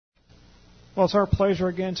Well, it's our pleasure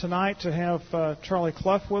again tonight to have Charlie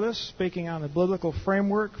Clough with us, speaking on the biblical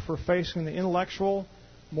framework for facing the intellectual,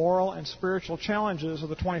 moral, and spiritual challenges of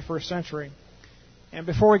the 21st century. And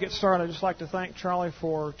before we get started, I'd just like to thank Charlie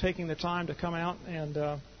for taking the time to come out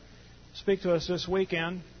and speak to us this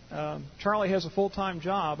weekend. Charlie has a full-time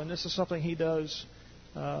job, and this is something he does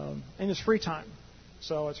in his free time.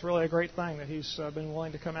 So it's really a great thing that he's been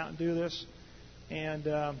willing to come out and do this. And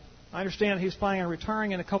I understand he's planning on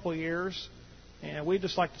retiring in a couple of years. And we'd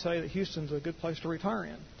just like to tell you that Houston's a good place to retire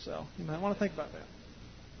in. So you might want to think about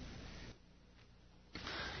that.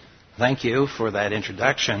 Thank you for that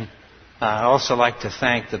introduction. I'd also like to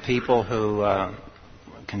thank the people who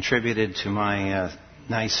contributed to my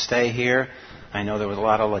nice stay here. I know there was a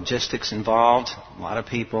lot of logistics involved, a lot of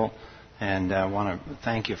people, and I want to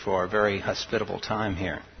thank you for a very hospitable time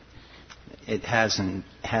here. It's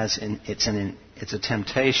a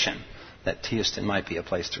temptation that Houston might be a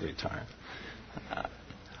place to retire.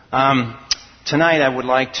 Tonight I would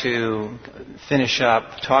like to finish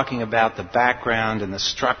up talking about the background and the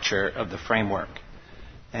structure of the framework.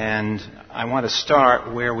 And I want to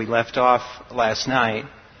start where we left off last night,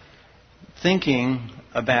 thinking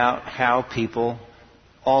about how people,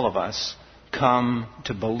 all of us, come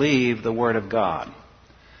to believe the Word of God.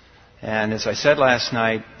 And as I said last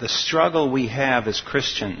night, the struggle we have as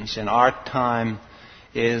Christians in our time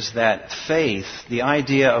is that faith, the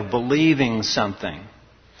idea of believing something,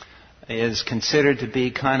 is considered to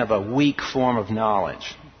be kind of a weak form of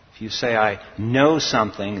knowledge. If you say, I know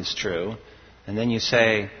something is true, and then you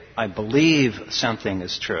say, I believe something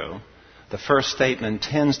is true, the first statement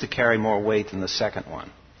tends to carry more weight than the second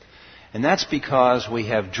one. And that's because we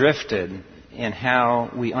have drifted in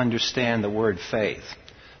how we understand the word faith.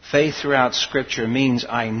 Faith throughout Scripture means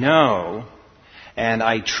I know and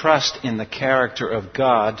I trust in the character of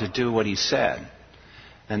God to do what He said.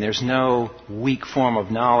 And there's no weak form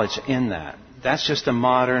of knowledge in that. That's just a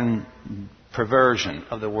modern perversion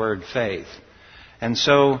of the word faith. And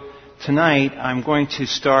so tonight I'm going to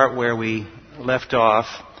start where we left off,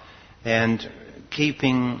 and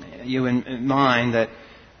keeping you in mind that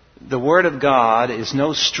the Word of God is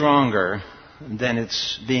no stronger than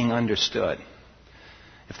it's being understood.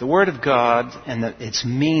 If the Word of God and its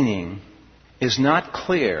meaning is not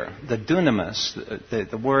clear, the dunamis,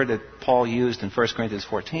 the word that Paul used in 1 Corinthians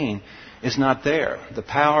 14, is not there. The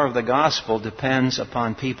power of the gospel depends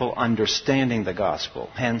upon people understanding the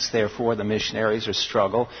gospel. Hence, therefore, the missionaries are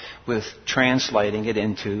struggle with translating it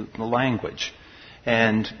into the language.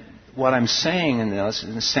 And what I'm saying in this,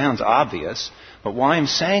 and it sounds obvious, but why I'm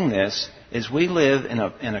saying this is we live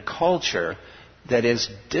in a culture that is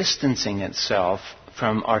distancing itself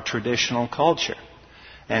from our traditional culture.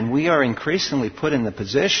 And we are increasingly put in the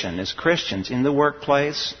position as Christians in the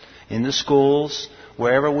workplace, in the schools,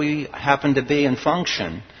 wherever we happen to be and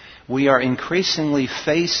function, we are increasingly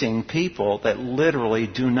facing people that literally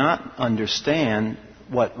do not understand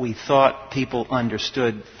what we thought people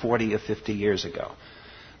understood 40 or 50 years ago.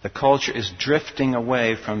 The culture is drifting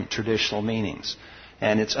away from traditional meanings.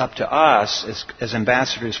 And it's up to us as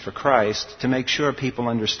ambassadors for Christ to make sure people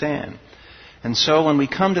understand. And so when we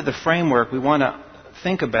come to the framework, we want to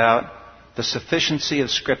think about the sufficiency of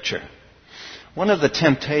Scripture. One of the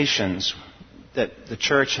temptations that the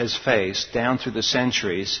church has faced down through the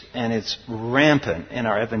centuries, and it's rampant in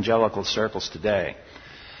our evangelical circles today,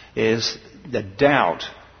 is the doubt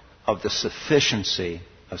of the sufficiency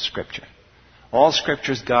of Scripture. All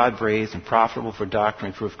Scripture is God-breathed and profitable for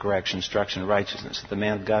doctrine, reproof, correction, instruction, and righteousness, that the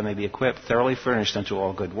man of God may be equipped, thoroughly furnished unto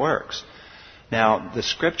all good works. Now, the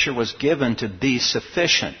Scripture was given to be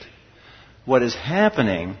sufficient. What is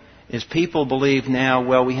happening is people believe now,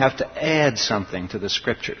 well, we have to add something to the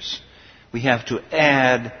Scriptures. We have to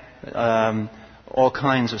add all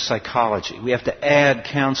kinds of psychology. We have to add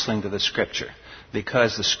counseling to the Scripture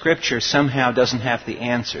because the Scripture somehow doesn't have the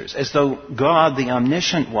answers. As though God, the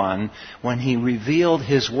omniscient one, when He revealed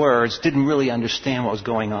His words, didn't really understand what was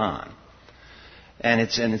going on. And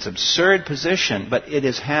it's an absurd position, but it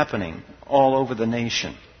is happening all over the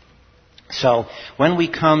nation. So when we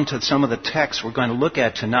come to some of the texts we're going to look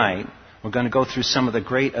at tonight, we're going to go through some of the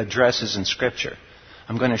great addresses in Scripture.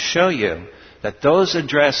 I'm going to show you that those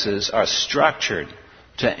addresses are structured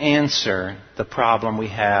to answer the problem we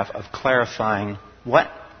have of clarifying what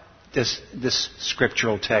does this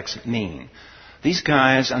scriptural text mean. These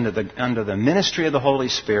guys, under the ministry of the Holy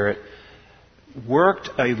Spirit, worked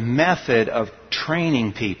a method of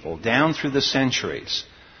training people down through the centuries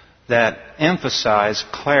that emphasize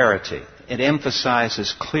clarity. It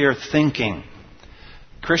emphasizes clear thinking.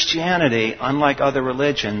 Christianity, unlike other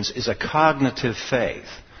religions, is a cognitive faith.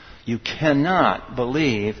 You cannot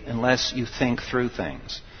believe unless you think through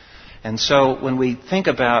things. And so when we think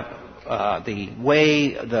about the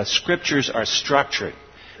way the Scriptures are structured,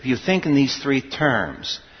 if you think in these three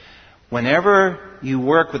terms, whenever you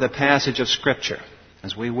work with a passage of Scripture,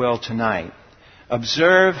 as we will tonight,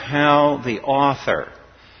 observe how the author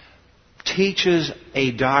teaches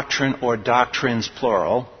a doctrine or doctrines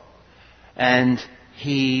plural, and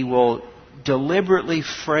he will deliberately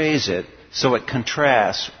phrase it so it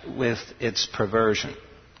contrasts with its perversion.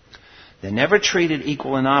 They're never treated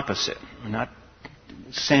equal and opposite. We're not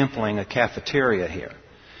sampling a cafeteria here.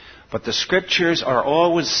 But the Scriptures are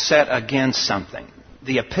always set against something.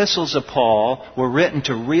 The epistles of Paul were written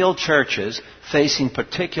to real churches facing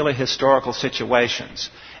particular historical situations.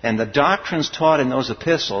 And the doctrines taught in those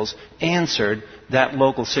epistles answered that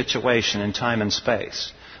local situation in time and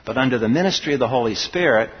space. But under the ministry of the Holy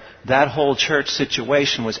Spirit, that whole church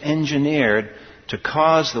situation was engineered to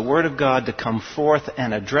cause the Word of God to come forth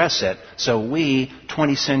and address it so we,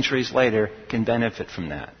 20 centuries later, can benefit from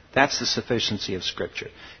that. That's the sufficiency of Scripture.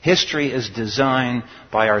 History is designed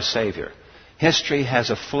by our Savior. History has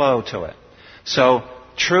a flow to it. So,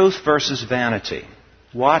 truth versus vanity.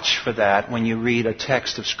 Watch for that when you read a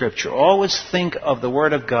text of Scripture. Always think of the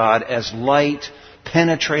Word of God as light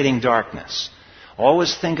penetrating darkness.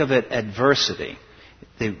 Always think of it adversity.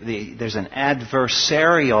 There's an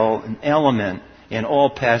adversarial element in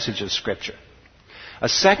all passages of Scripture. A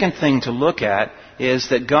second thing to look at is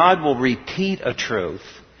that God will repeat a truth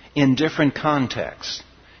in different contexts.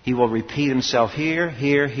 He will repeat himself here,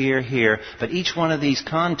 here, here, here, but each one of these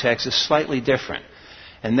contexts is slightly different.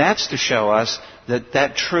 And that's to show us that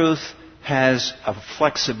that truth has a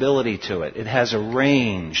flexibility to it. It has a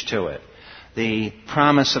range to it. The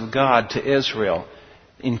promise of God to Israel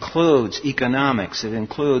includes economics. It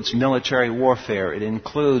includes military warfare. It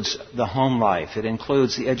includes the home life. It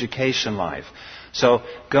includes the education life. So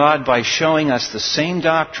God, by showing us the same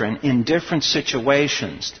doctrine in different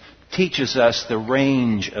situations, teaches us the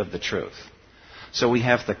range of the truth. So we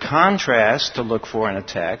have the contrast to look for in a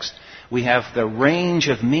text. We have the range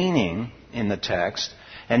of meaning in the text.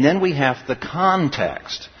 And then we have the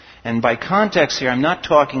context. And by context here, I'm not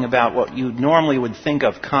talking about what you normally would think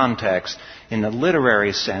of context in the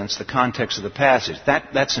literary sense, the context of the passage.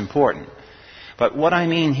 That's important. But what I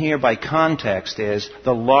mean here by context is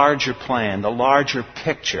the larger plan, the larger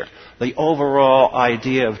picture, the overall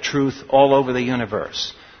idea of truth all over the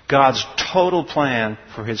universe. God's total plan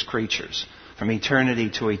for His creatures, from eternity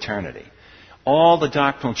to eternity. All the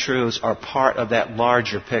doctrinal truths are part of that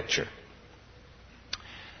larger picture.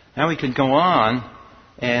 Now we can go on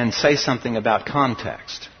and say something about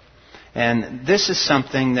context. And this is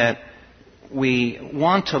something that we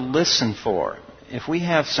want to listen for. If we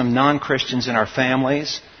have some non-Christians in our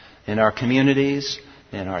families, in our communities,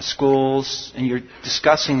 in our schools, and you're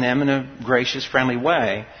discussing them in a gracious, friendly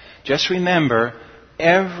way, just remember,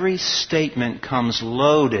 every statement comes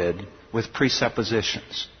loaded with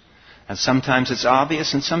presuppositions. And sometimes it's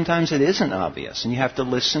obvious and sometimes it isn't obvious. And you have to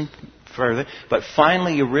listen further. But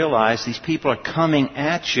finally you realize these people are coming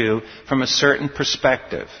at you from a certain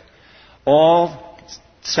perspective. All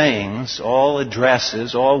sayings, all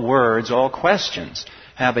addresses, all words, all questions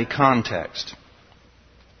have a context.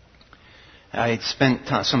 I spent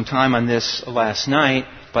some time on this last night,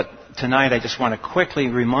 but tonight I just want to quickly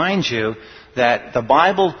remind you that the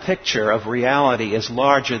Bible picture of reality is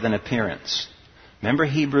larger than appearance. Remember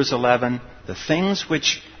Hebrews 11? The things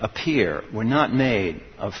which appear were not made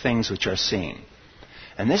of things which are seen.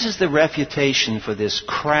 And this is the refutation for this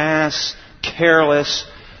crass, careless,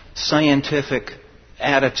 scientific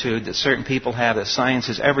attitude that certain people have that science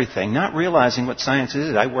is everything, not realizing what science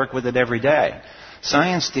is. I work with it every day.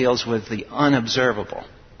 Science deals with the unobservable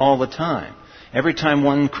all the time. Every time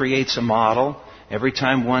one creates a model, every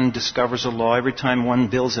time one discovers a law, every time one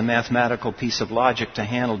builds a mathematical piece of logic to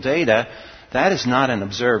handle data, that is not an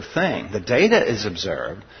observed thing. The data is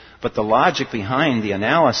observed, but the logic behind the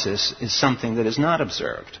analysis is something that is not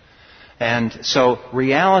observed. And so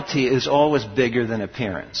reality is always bigger than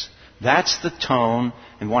appearance. That's the tone.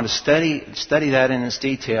 And want to study that in its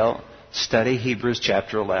detail, study Hebrews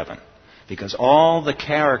chapter 11. Because all the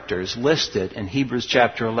characters listed in Hebrews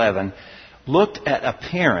chapter 11 looked at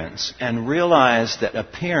appearance and realized that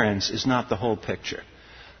appearance is not the whole picture.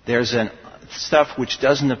 There's stuff which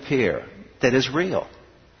doesn't appear that is real.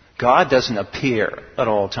 God doesn't appear at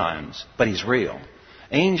all times, but He's real.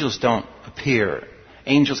 Angels don't appear.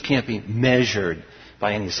 Angels can't be measured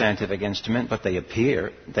by any scientific instrument, but they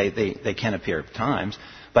appear. They can appear at times,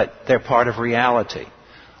 but they're part of reality.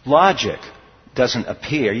 Logic doesn't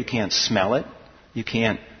appear. You can't smell it. You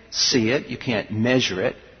can't see it. You can't measure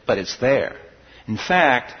it. but it's there. In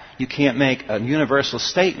fact, you can't make a universal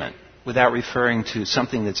statement without referring to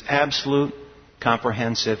something that's absolute,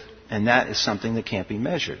 comprehensive, and that is something that can't be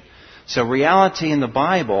measured. So reality in the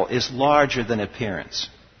Bible is larger than appearance.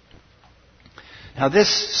 Now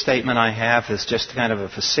this statement I have is just kind of a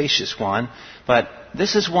facetious one, but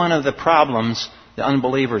this is one of the problems the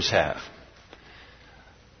unbelievers have.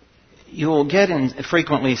 You will get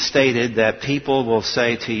frequently stated that people will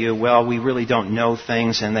say to you, well, we really don't know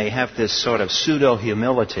things, and they have this sort of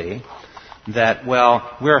pseudo-humility that,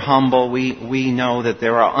 well, we're humble, we know that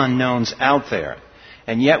there are unknowns out there.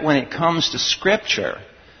 And yet when it comes to Scripture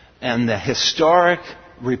and the historic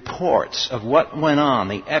reports of what went on,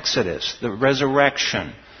 the Exodus, the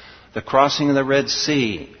resurrection, the crossing of the Red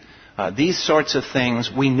Sea, these sorts of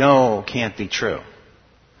things we know can't be true.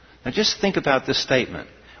 Now just think about this statement.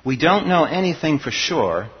 We don't know anything for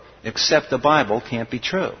sure except the Bible can't be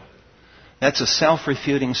true. That's a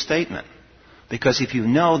self-refuting statement. Because if you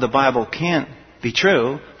know the Bible can't be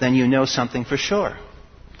true, then you know something for sure.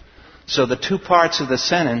 So the two parts of the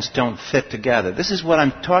sentence don't fit together. This is what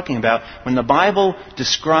I'm talking about. When the Bible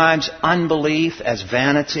describes unbelief as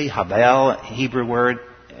vanity, habel, Hebrew word,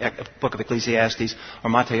 book of Ecclesiastes, or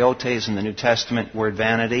mateotes in the New Testament word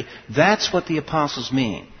vanity, that's what the apostles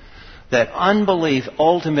mean. That unbelief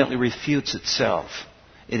ultimately refutes itself.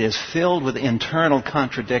 It is filled with internal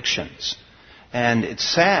contradictions. And it's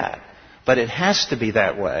sad, but it has to be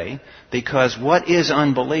that way, because what is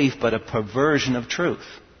unbelief but a perversion of truth?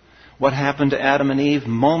 What happened to Adam and Eve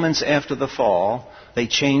moments after the fall? They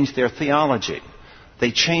changed their theology.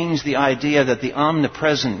 They changed the idea that the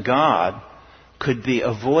omnipresent God could be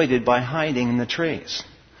avoided by hiding in the trees.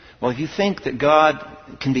 Well, if you think that God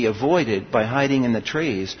can be avoided by hiding in the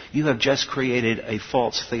trees, you have just created a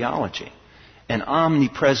false theology. An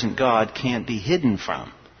omnipresent God can't be hidden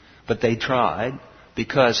from. But they tried,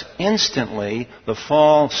 because instantly the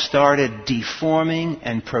fall started deforming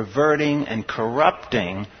and perverting and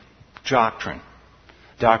corrupting doctrine.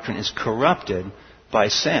 Doctrine is corrupted by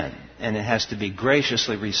sin, and it has to be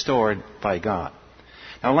graciously restored by God.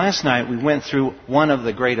 Now, last night we went through one of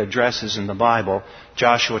the great addresses in the Bible,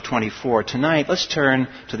 Joshua 24. Tonight, let's turn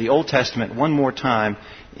to the Old Testament one more time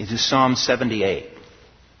into Psalm 78.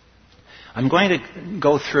 I'm going to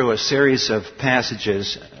go through a series of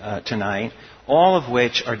passages tonight, all of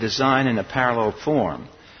which are designed in a parallel form,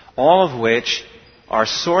 all of which are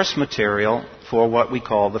source material for what we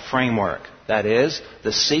call the framework. That is,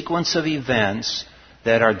 the sequence of events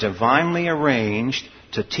that are divinely arranged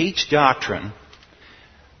to teach doctrine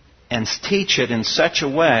and teach it in such a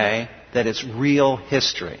way that it's real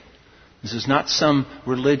history. This is not some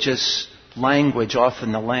religious language off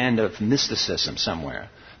in the land of mysticism somewhere.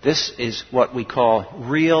 This is what we call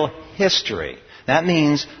real history. That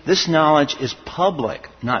means this knowledge is public,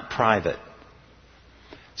 not private.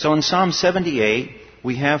 So in Psalm 78,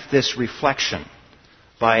 we have this reflection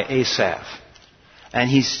by Asaph. And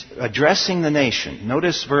he's addressing the nation.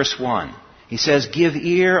 Notice verse 1. He says, "Give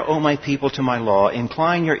ear, O my people, to my law.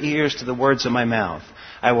 Incline your ears to the words of my mouth.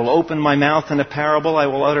 I will open my mouth in a parable. I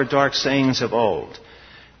will utter dark sayings of old,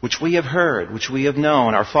 which we have heard, which we have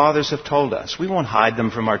known. Our fathers have told us. We won't hide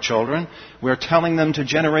them from our children. We are telling them to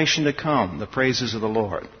generation to come, the praises of the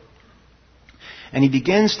Lord." And he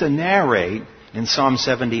begins to narrate in Psalm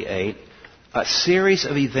 78 a series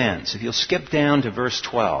of events. If you'll skip down to verse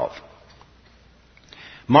 12.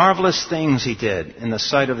 "Marvelous things he did in the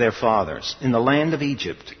sight of their fathers, in the land of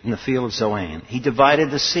Egypt, in the field of Zoan. He divided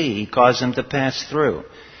the sea, he caused them to pass through,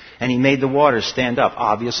 and he made the waters stand up."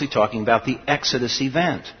 Obviously talking about the Exodus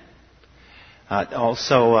event.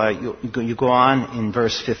 You go on in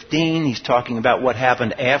verse 15, he's talking about what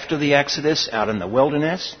happened after the Exodus out in the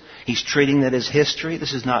wilderness. He's treating that as history.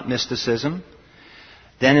 This is not mysticism.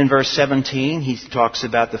 Then in verse 17, he talks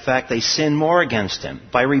about the fact they sinned more against him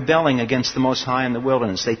by rebelling against the Most High in the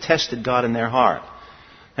wilderness. They tested God in their heart.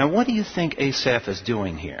 Now, what do you think Asaph is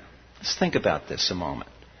doing here? Let's think about this a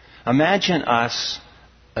moment. Imagine us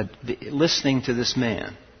listening to this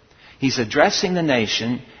man. He's addressing the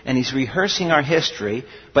nation, and he's rehearsing our history,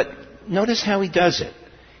 but notice how he does it.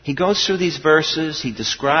 He goes through these verses, he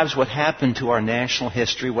describes what happened to our national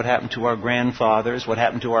history, what happened to our grandfathers, what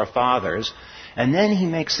happened to our fathers, and then he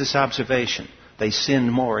makes this observation. They sinned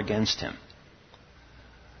more against him.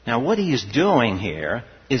 Now, what he is doing here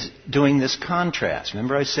is doing this contrast.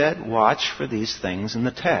 Remember I said, watch for these things in the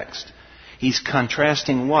text. He's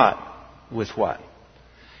contrasting what with what?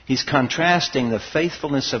 He's contrasting the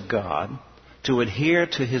faithfulness of God to adhere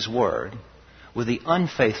to His Word with the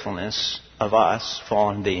unfaithfulness of us,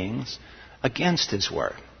 fallen beings, against His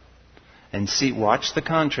Word. And watch the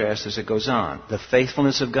contrast as it goes on. The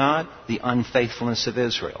faithfulness of God, the unfaithfulness of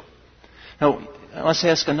Israel. Now, let's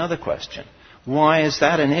ask another question. Why is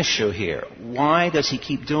that an issue here? Why does he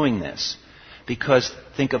keep doing this? Because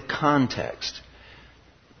think of context.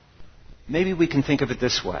 Maybe we can think of it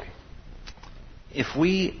this way. If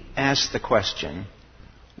we ask the question,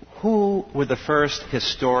 who were the first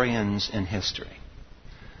historians in history?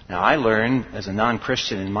 Now, I learned as a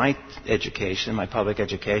non-Christian in my education, my public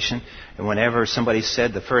education, and whenever somebody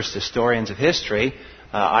said the first historians of history,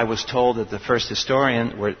 I was told that the first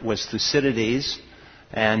historian was Thucydides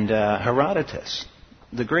and Herodotus,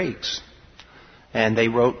 the Greeks. And they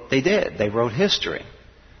wrote history.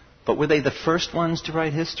 But were they the first ones to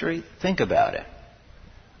write history? Think about it.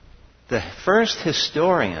 The first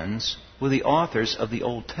historians were the authors of the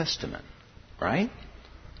Old Testament, right?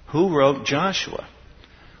 Who wrote Joshua?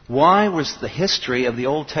 Why was the history of the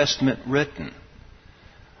Old Testament written?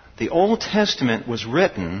 The Old Testament was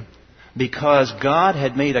written because God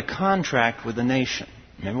had made a contract with the nation.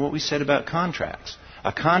 Remember what we said about contracts?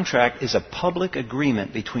 A contract is a public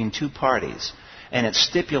agreement between two parties, and it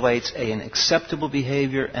stipulates an acceptable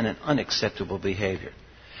behavior and an unacceptable behavior.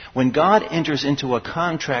 When God enters into a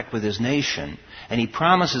contract with His nation, and He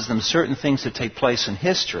promises them certain things to take place in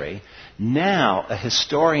history, now a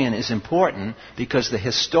historian is important because the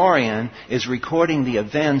historian is recording the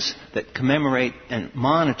events that commemorate and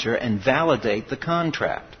monitor and validate the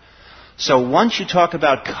contract. So once you talk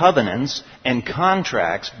about covenants and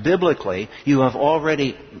contracts, biblically, you've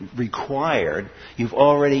already involved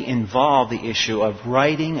the issue of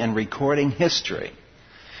writing and recording history.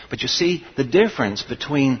 But you see, the difference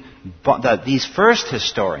between these first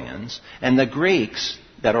historians and the Greeks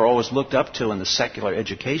that are always looked up to in the secular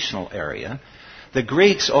educational area, the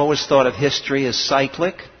Greeks always thought of history as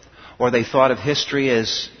cyclic, or they thought of history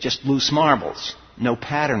as just loose marbles, no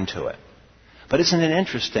pattern to it. But isn't it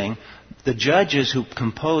interesting? The judges who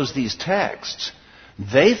composed these texts,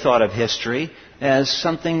 they thought of history as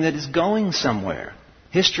something that is going somewhere.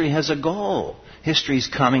 History has a goal. History's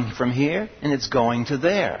coming from here, and it's going to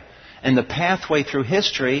there. And the pathway through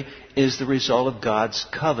history is the result of God's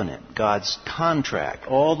covenant, God's contract,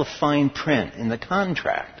 all the fine print in the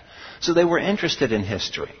contract. So they were interested in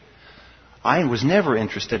history. I was never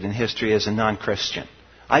interested in history as a non-Christian.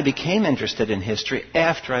 I became interested in history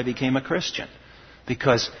after I became a Christian.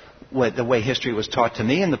 Because the way history was taught to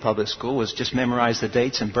me in the public school was just memorize the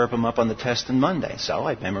dates and burp them up on the test on Monday. So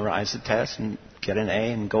I memorized the test and get an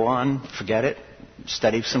A and go on, forget it,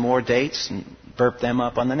 study some more dates and burp them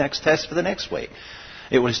up on the next test for the next week.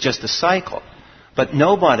 It was just a cycle. But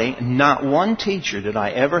nobody, not one teacher did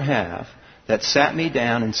I ever have that sat me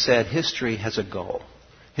down and said, history has a goal.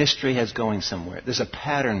 History has going somewhere. There's a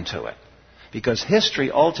pattern to it. Because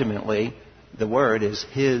history, ultimately, the word is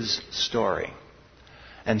His story.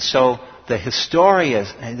 And so the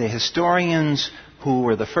historians who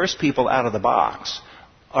were the first people out of the box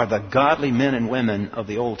are the godly men and women of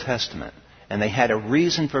the Old Testament. And they had a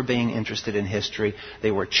reason for being interested in history.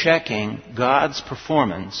 They were checking God's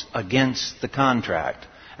performance against the contract.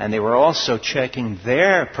 And they were also checking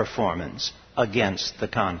their performance against the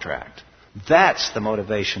contract. That's the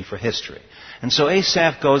motivation for history. And so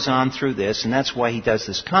Asaph goes on through this, and that's why he does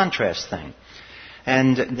this contrast thing.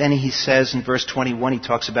 And then he says in verse 21, he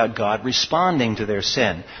talks about God responding to their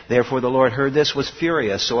sin. Therefore the Lord heard this, was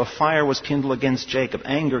furious. So a fire was kindled against Jacob.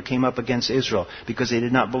 Anger came up against Israel because they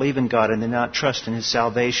did not believe in God and did not trust in His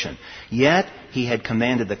salvation. Yet He had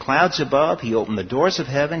commanded the clouds above. He opened the doors of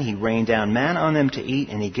heaven. He rained down manna on them to eat,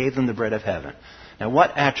 and He gave them the bread of heaven. Now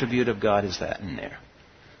what attribute of God is that in there?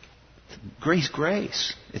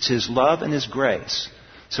 Grace. It's His love and His grace.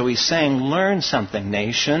 So He's saying, learn something,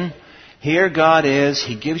 nation. Here God is.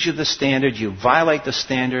 He gives you the standard. You violate the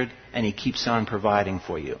standard, and He keeps on providing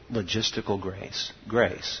for you. Logistical grace.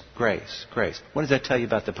 Grace. What does that tell you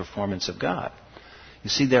about the performance of God?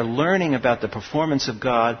 You see, they're learning about the performance of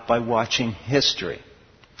God by watching history.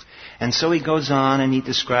 And so he goes on and he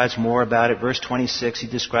describes more about it. Verse 26, he's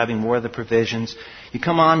describing more of the provisions. You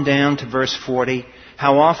come on down to verse 40.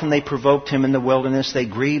 How often they provoked Him in the wilderness. They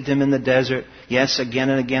grieved Him in the desert. Yes, again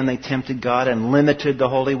and again they tempted God and limited the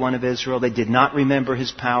Holy One of Israel. They did not remember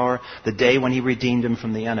His power, the day when He redeemed them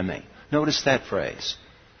from the enemy. Notice that phrase.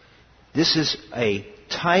 This is a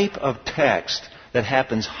type of text that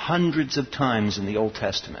happens hundreds of times in the Old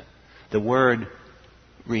Testament. The word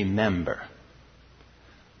remember.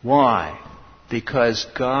 Why? Because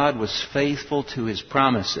God was faithful to His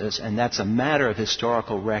promises, and that's a matter of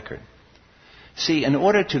historical record. See, in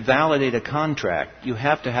order to validate a contract, you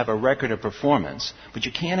have to have a record of performance. But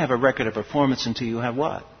you can't have a record of performance until you have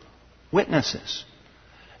what? Witnesses.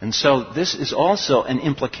 And so this is also an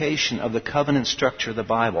implication of the covenant structure of the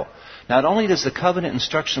Bible. Not only does the covenant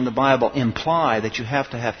instruction of the Bible imply that you have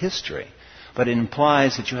to have history, but it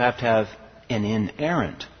implies that you have to have an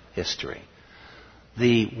inerrant history.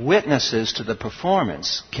 The witnesses to the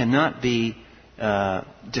performance cannot be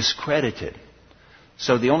discredited.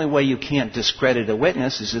 So the only way you can't discredit a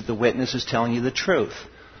witness is if the witness is telling you the truth.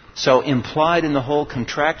 So implied in the whole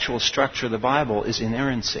contractual structure of the Bible is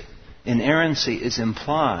inerrancy. Inerrancy is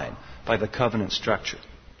implied by the covenant structure.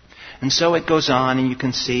 And so it goes on, and you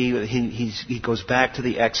can see he goes back to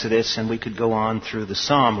the Exodus, and we could go on through the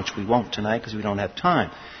Psalm, which we won't tonight because we don't have time.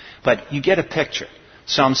 But you get a picture.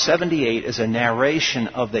 Psalm 78 is a narration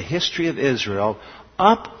of the history of Israel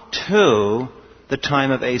up to the time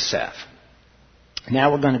of Asaph.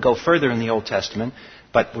 Now we're going to go further in the Old Testament,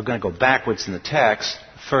 but we're going to go backwards in the text,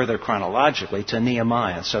 further chronologically, to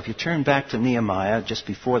Nehemiah. So if you turn back to Nehemiah, just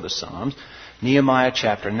before the Psalms, Nehemiah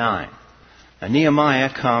chapter 9. Now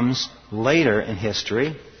Nehemiah comes later in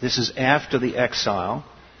history. This is after the exile,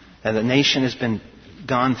 and the nation has been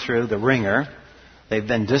gone through the ringer. They've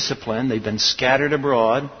been disciplined, they've been scattered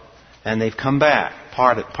abroad, and they've come back,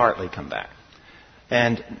 partly come back.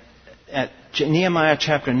 And at Nehemiah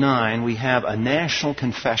chapter 9, we have a national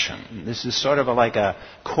confession. This is sort of like a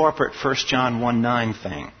corporate 1 John 1:9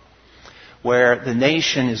 thing, where the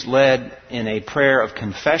nation is led in a prayer of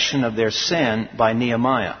confession of their sin by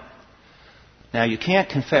Nehemiah. Now, you can't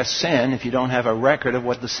confess sin if you don't have a record of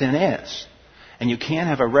what the sin is. And you can't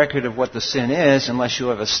have a record of what the sin is unless you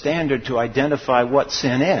have a standard to identify what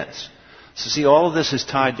sin is. So see, all of this is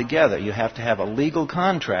tied together. You have to have a legal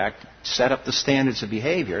contract, set up the standards of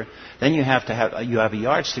behavior. Then you have a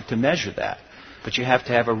yardstick to measure that. But you have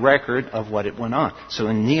to have a record of what it went on. So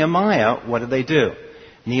in Nehemiah, what did they do?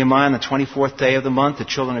 Nehemiah, on the 24th day of the month, the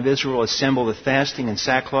children of Israel assembled with fasting and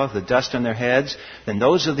sackcloth, the dust on their heads. Then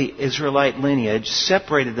those of the Israelite lineage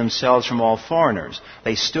separated themselves from all foreigners.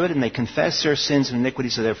 They stood and they confessed their sins and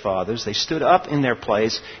iniquities of their fathers. They stood up in their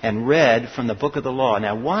place and read from the book of the law.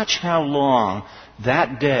 Now watch how long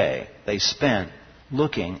that day they spent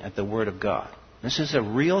looking at the Word of God. This is a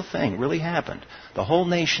real thing, really happened. The whole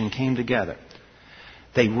nation came together.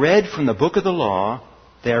 They read from the book of the law,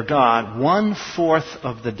 their God, 1/4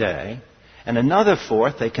 of the day, and another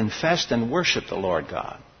 1/4 they confessed and worshiped the Lord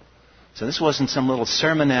God. So this wasn't some little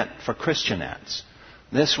sermonette for Christianettes.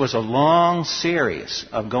 This was a long series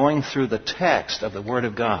of going through the text of the Word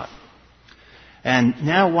of God. And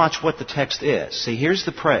now watch what the text is. See, here's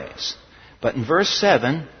the praise. But in verse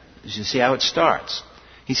 7, you see how it starts.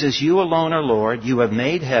 He says, "You alone are Lord, you have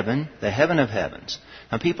made heaven, the heaven of heavens."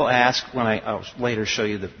 Now people ask, when I'll later show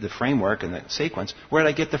you the framework and the sequence, where did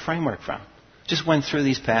I get the framework from? Just went through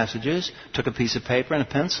these passages, took a piece of paper and a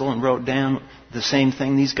pencil and wrote down the same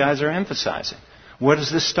thing these guys are emphasizing. What does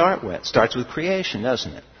this start with? It starts with creation,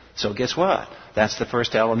 doesn't it? So guess what? That's the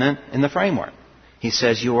first element in the framework. He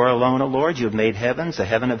says, "You are alone, O Lord. You have made heavens, the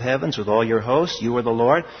heaven of heavens, with all your hosts. You are the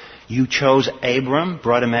Lord. You chose Abram,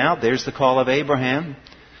 brought him out." There's the call of Abraham.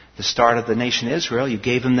 The start of the nation Israel. You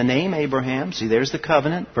gave him the name Abraham. See, there's the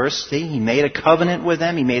covenant. Verse C, he made a covenant with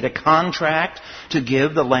them. He made a contract to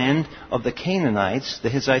give the land of the Canaanites, the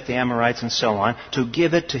Hittites, the Amorites, and so on, to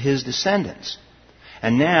give it to his descendants.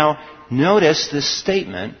 And now, notice this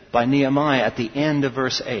statement by Nehemiah at the end of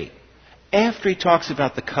verse 8. After he talks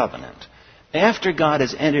about the covenant, after God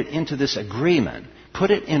has entered into this agreement,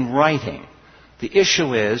 put it in writing. The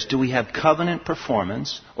issue is, do we have covenant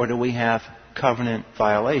performance or do we have covenant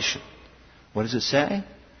violation? What does it say?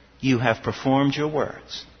 You have performed your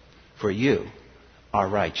words, for you are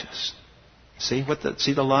righteous. See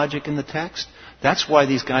the logic in the text? That's why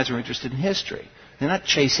these guys are interested in history. They're not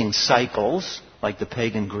chasing cycles like the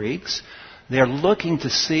pagan Greeks. They're looking to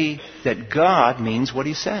see that God means what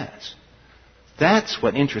he says. That's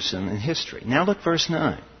what interests them in history. Now look verse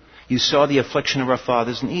 9. You saw the affliction of our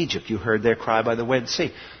fathers in Egypt. You heard their cry by the Red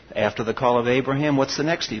Sea. After the call of Abraham, what's the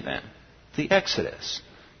next event? The Exodus.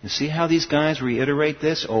 You see how these guys reiterate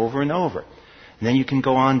this over and over. And then you can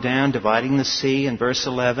go on down, dividing the sea in verse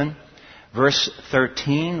 11. Verse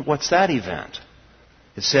 13, what's that event?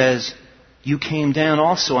 It says, you came down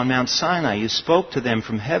also on Mount Sinai. You spoke to them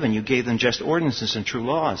from heaven. You gave them just ordinances and true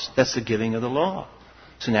laws. That's the giving of the law.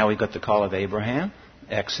 So now we've got the call of Abraham,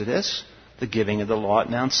 Exodus, the giving of the law at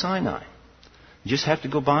Mount Sinai. You just have to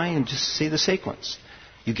go by and just see the sequence.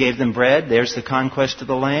 You gave them bread. There's the conquest of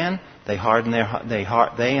the land. They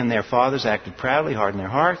and their fathers acted proudly, hardened their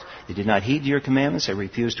hearts. They did not heed your commandments. They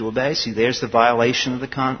refused to obey. See, there's the violation of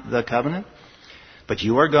the covenant. But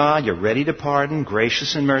you are God. You're ready to pardon,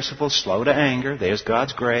 gracious and merciful, slow to anger. There's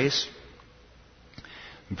God's grace.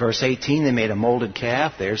 In verse 18, they made a molded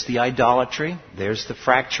calf. There's the idolatry. There's the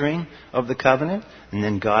fracturing of the covenant. And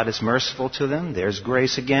then God is merciful to them. There's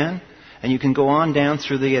grace again. And you can go on down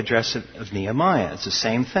through the address of Nehemiah. It's the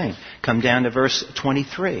same thing. Come down to verse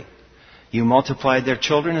 23. You multiplied their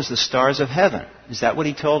children as the stars of heaven. Is that what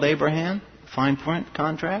he told Abraham? Fine print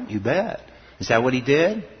contract? You bet. Is that what he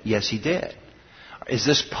did? Yes, he did. Is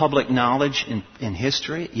this public knowledge in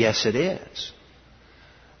history? Yes, it is.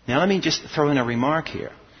 Now let me just throw in a remark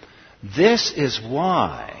here. This is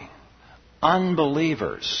why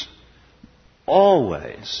unbelievers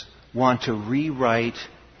always want to rewrite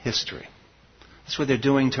history. That's what they're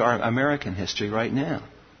doing to our American history right now.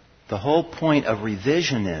 The whole point of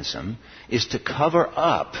revisionism is to cover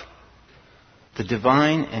up the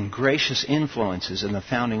divine and gracious influences in the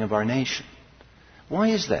founding of our nation. Why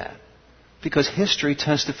is that? Because history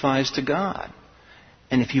testifies to God.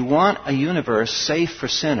 And if you want a universe safe for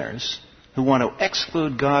sinners who want to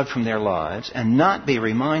exclude God from their lives and not be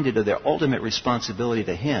reminded of their ultimate responsibility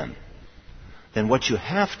to Him, then what you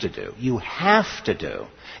have to do,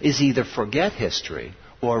 is either forget history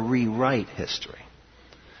or rewrite history.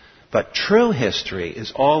 But true history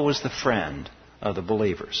is always the friend of the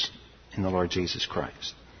believers in the Lord Jesus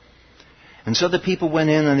Christ. And so the people went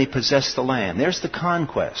in and they possessed the land. There's the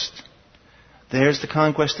conquest. There's the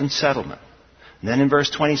conquest and settlement. And then in verse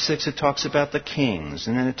 26 it talks about the kings,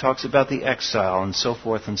 and then it talks about the exile, and so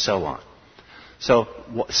forth and so on. So,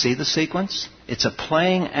 see the sequence? It's a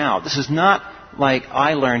playing out. This is not like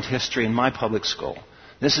I learned history in my public school.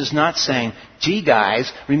 This is not saying, gee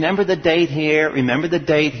guys, remember the date here,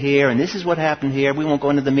 and this is what happened here. We won't go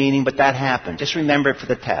into the meaning, but that happened. Just remember it for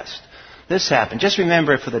the test. This happened. Just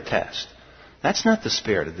remember it for the test. That's not the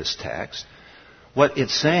spirit of this text. What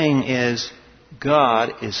it's saying is,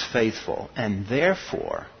 God is faithful, and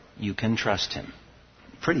therefore you can trust Him.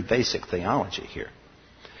 Pretty basic theology here.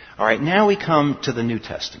 All right, now we come to the New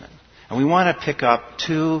Testament. And we want to pick up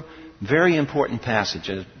two very important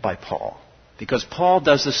passages by Paul. Because Paul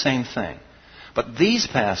does the same thing. But these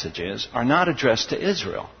passages are not addressed to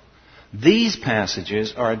Israel. These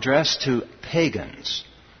passages are addressed to pagans,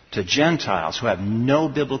 to Gentiles who have no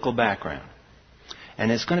biblical background.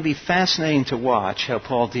 And it's going to be fascinating to watch how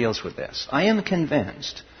Paul deals with this. I am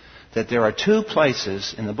convinced that there are two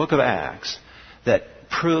places in the book of Acts that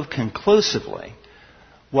prove conclusively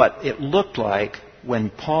what it looked like when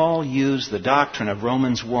Paul used the doctrine of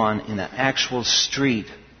Romans 1 in an actual street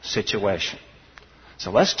situation. So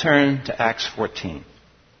let's turn to Acts 14.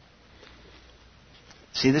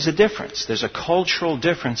 See, there's a difference. There's a cultural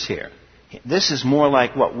difference here. This is more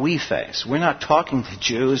like what we face. We're not talking to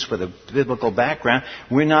Jews with a biblical background.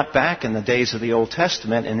 We're not back in the days of the Old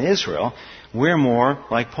Testament in Israel. We're more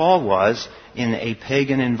like Paul was in a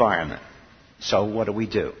pagan environment. So what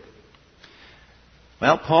do?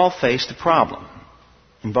 Well, Paul faced a problem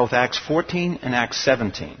in both Acts 14 and Acts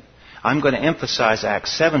 17. I'm going to emphasize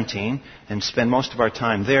Acts 17 and spend most of our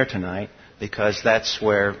time there tonight because that's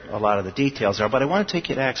where a lot of the details are. But I want to take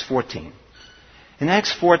you to Acts 14. In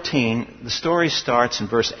Acts 14, the story starts in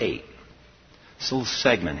verse 8. This little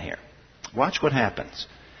segment here. Watch what happens.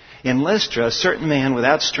 In Lystra, a certain man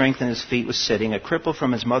without strength in his feet was sitting, a cripple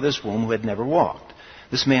from his mother's womb who had never walked.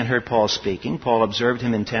 This man heard Paul speaking. Paul observed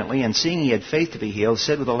him intently, and seeing he had faith to be healed,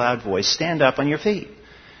 said with a loud voice, "Stand up on your feet."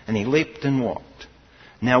 And he leaped and walked.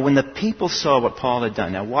 Now when the people saw what Paul had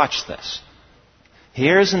done, now watch this.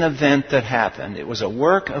 Here's an event that happened. It was a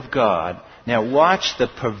work of God. Now watch the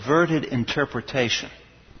perverted interpretation.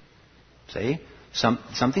 See?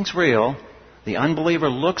 Something's real. The unbeliever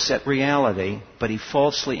looks at reality, but he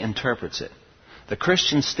falsely interprets it. The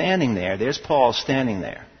Christian standing there, there's Paul standing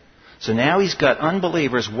there. So now he's got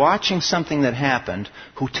unbelievers watching something that happened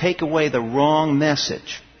who take away the wrong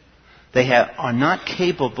message. They are not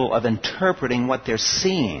capable of interpreting what they're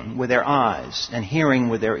seeing with their eyes and hearing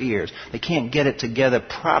with their ears. They can't get it together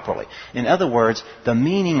properly. In other words, the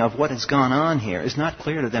meaning of what has gone on here is not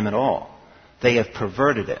clear to them at all. They have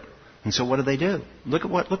perverted it. And so what do? Look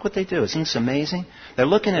what they do. Isn't this amazing? They're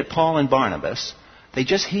looking at Paul and Barnabas. They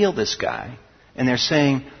just healed this guy. And they're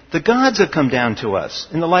saying, the gods have come down to us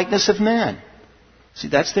in the likeness of men. See,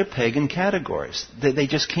 that's their pagan categories. They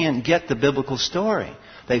just can't get the biblical story.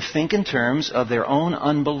 They think in terms of their own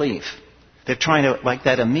unbelief. They're trying to, like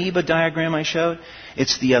that amoeba diagram I showed,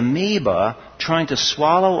 it's the amoeba trying to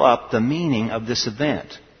swallow up the meaning of this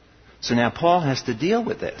event. So now Paul has to deal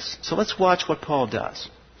with this. So let's watch what Paul does.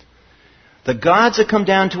 The gods have come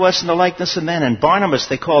down to us in the likeness of men, and Barnabas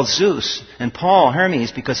they called Zeus, and Paul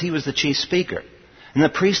Hermes because he was the chief speaker. And the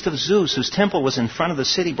priest of Zeus, whose temple was in front of the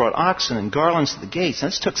city, brought oxen and garlands to the gates.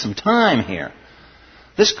 And this took some time here.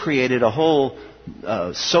 This created a whole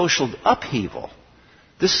social upheaval.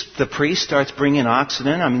 The priest starts bringing oxen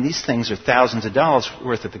in. I mean, these things are thousands of dollars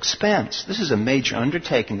worth of expense. This is a major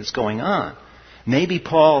undertaking that's going on. Maybe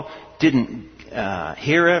Paul didn't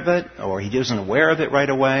hear of it, or he wasn't aware of it right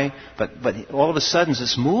away, but all of a sudden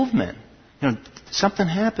this movement, something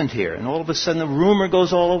happened here, and all of a sudden the rumor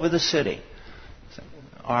goes all over the city.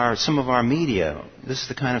 Some of our media, this is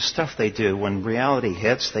the kind of stuff they do. When reality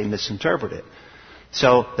hits, they misinterpret it.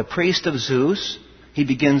 So the priest of Zeus, he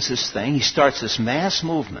begins this thing. He starts this mass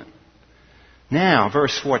movement. Now,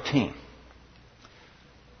 verse 14.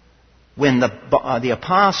 When the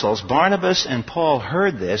apostles, Barnabas and Paul,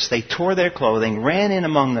 heard this, they tore their clothing, ran in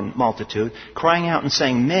among the multitude, crying out and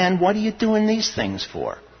saying, "Men, what are you doing these things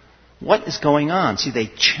for? What is going on?" See, they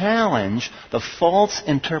challenge the false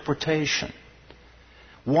interpretation.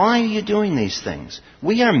 Why are you doing these things?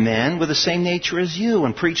 We are men with the same nature as you,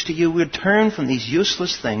 and preach to you we turn from these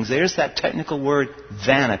useless things. There's that technical word,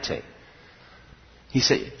 vanity. He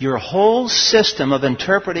said, your whole system of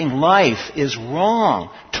interpreting life is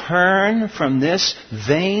wrong. Turn from this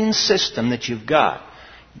vain system that you've got.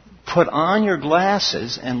 Put on your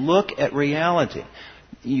glasses and look at reality.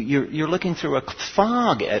 You're looking through a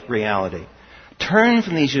fog at reality. Turn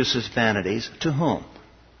from these useless vanities to whom?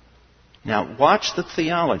 Now, watch the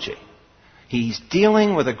theology. He's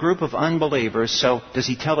dealing with a group of unbelievers, so does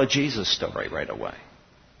he tell a Jesus story right away?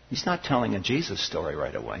 He's not telling a Jesus story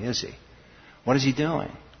right away, is he? What is he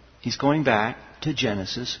doing? He's going back to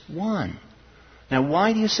Genesis 1. Now,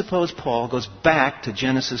 why do you suppose Paul goes back to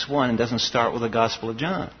Genesis 1 and doesn't start with the Gospel of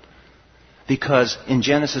John? Because in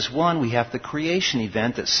Genesis 1, we have the creation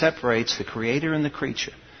event that separates the creator and the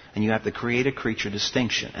creature. And you have the creator-creature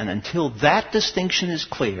distinction. And until that distinction is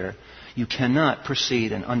clear, you cannot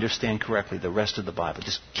proceed and understand correctly the rest of the Bible.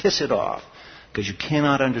 Just kiss it off, because you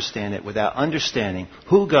cannot understand it without understanding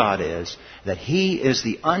who God is, that He is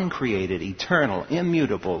the uncreated, eternal,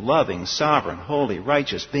 immutable, loving, sovereign, holy,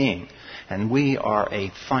 righteous being, and we are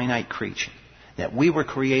a finite creature. That we were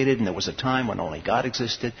created, and there was a time when only God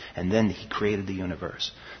existed, and then He created the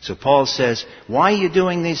universe. So Paul says, why are you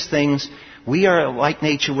doing these things? We are like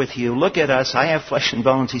nature with you. Look at us. I have flesh and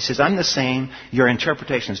bones. He says, I'm the same. Your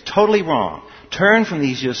interpretation is totally wrong. Turn from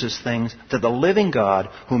these useless things to the living God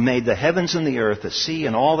who made the heavens and the earth, the sea,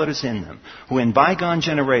 and all that is in them, who in bygone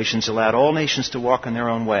generations allowed all nations to walk in their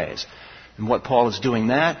own ways. And what Paul is doing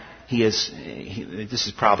this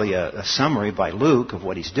is probably a summary by Luke of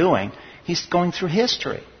what he's doing. He's going through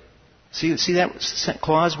history. See that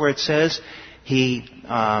clause where it says he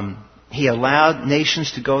allowed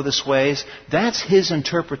nations to go this ways? That's his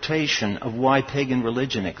interpretation of why pagan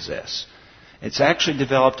religion exists. It's actually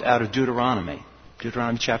developed out of Deuteronomy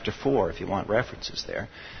chapter 4, if you want references there.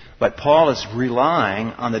 But Paul is relying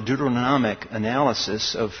on the Deuteronomic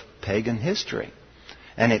analysis of pagan history.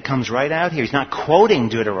 And it comes right out here. He's not quoting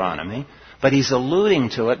Deuteronomy, but he's alluding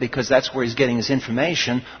to it because that's where he's getting his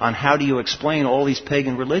information on how do you explain all these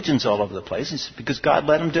pagan religions all over the place. It's because God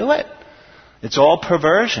let them do it. It's all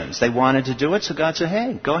perversions. They wanted to do it, so God said,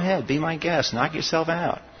 hey, go ahead, be my guest, knock yourself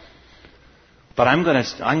out. But I'm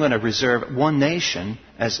going to reserve one nation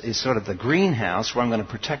as sort of the greenhouse where I'm going to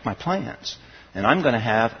protect my plans. And I'm going to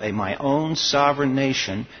have my own sovereign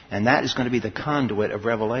nation, and that is going to be the conduit of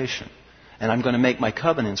revelation. And I'm going to make my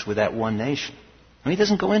covenants with that one nation. And he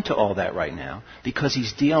doesn't go into all that right now because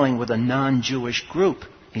he's dealing with a non-Jewish group.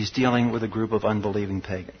 He's dealing with a group of unbelieving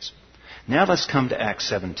pagans. Now let's come to Acts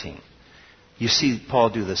 17. You see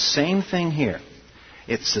Paul do the same thing here.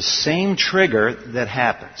 It's the same trigger that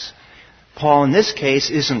happens. Paul, in this case,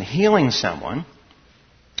 isn't healing someone,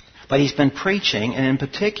 but he's been preaching, and in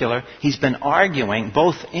particular, he's been arguing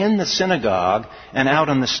both in the synagogue and out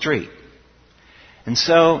on the street. And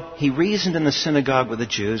so he reasoned in the synagogue with the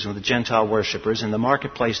Jews and with the Gentile worshippers, in the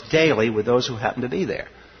marketplace daily with those who happened to be there.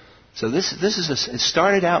 So it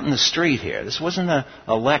started out in the street here. This wasn't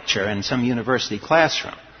a lecture in some university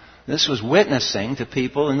classroom. This was witnessing to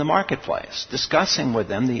people in the marketplace, discussing with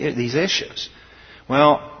them these issues.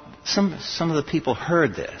 Well, some of the people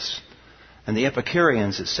heard this. And the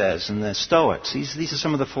Epicureans, it says, and the Stoics. These are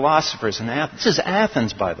some of the philosophers in Athens. This is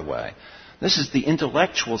Athens, by the way. This is the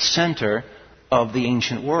intellectual center of the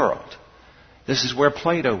ancient world. This is where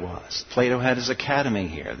Plato was. Plato had his academy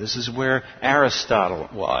here. This is where Aristotle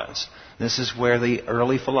was. This is where the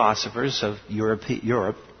early philosophers of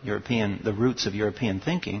European, the roots of European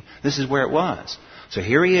thinking, this is where it was. So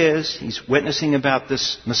here he is. He's witnessing about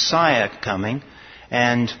this Messiah coming.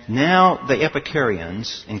 And now the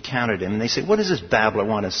Epicureans encountered him, and they say, what does this babbler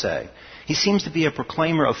want to say? He seems to be a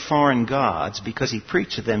proclaimer of foreign gods because he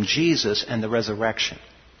preached to them Jesus and the resurrection.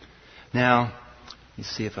 Now, let's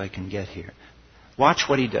see if I can get here. Watch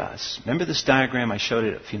what he does. Remember this diagram? I showed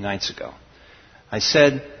it a few nights ago. I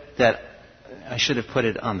said that I should have put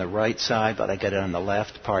it on the right side, but I got it on the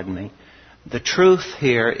left, pardon me. The truth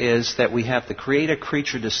here is that we have the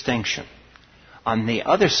creator-creature distinction. On the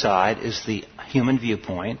other side is the human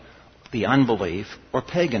viewpoint, the unbelief, or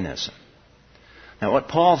paganism. Now what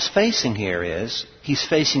Paul's facing here is, he's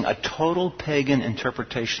facing a total pagan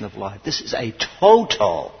interpretation of life. This is a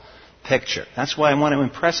total picture. That's why I want to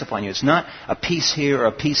impress upon you. It's not a piece here or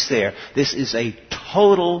a piece there. This is a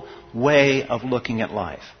total way of looking at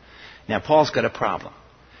life. Now Paul's got a problem.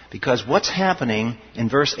 Because what's happening in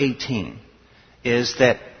verse 18 is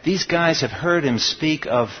that these guys have heard him speak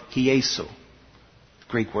of Iesu,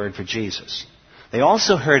 Greek word for Jesus. They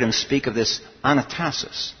also heard him speak of this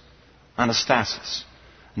anastasis,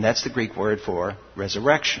 and that's the Greek word for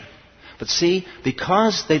resurrection. But see,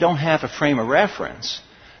 because they don't have a frame of reference,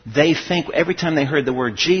 they think every time they heard the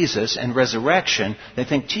word Jesus and resurrection, they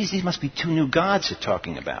think, geez, these must be two new gods they're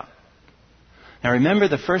talking about. Now remember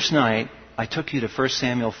the first night I took you to 1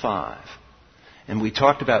 Samuel 5, and we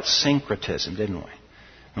talked about syncretism, didn't we?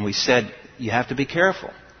 And we said, you have to be careful,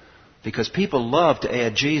 because people love to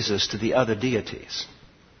add Jesus to the other deities.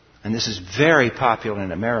 And this is very popular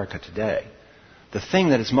in America today. The thing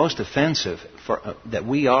that is most offensive that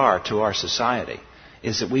we are to our society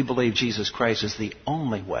is that we believe Jesus Christ is the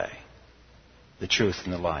only way, the truth,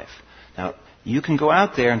 and the life. Now, you can go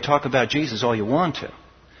out there and talk about Jesus all you want to,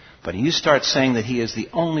 but you start saying that he is the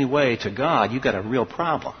only way to God, you've got a real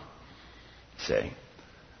problem. See?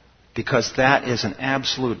 Because that is an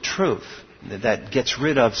absolute truth that gets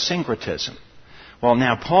rid of syncretism. Well,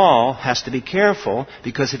 now Paul has to be careful,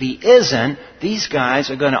 because if he isn't, these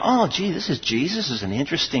guys are going to, oh, gee, this is Jesus, this is an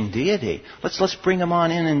interesting deity. Let's bring him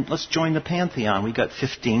on in and let's join the pantheon. We've got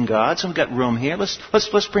 15 gods and we've got room here.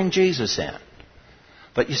 Let's bring Jesus in.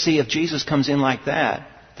 But you see, if Jesus comes in like that,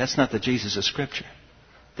 that's not the Jesus of Scripture.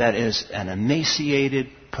 That is an emaciated,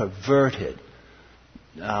 perverted,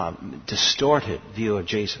 distorted view of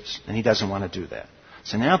Jesus. And he doesn't want to do that.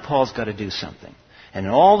 So now Paul's got to do something. And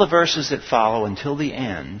in all the verses that follow until the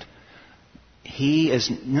end, he is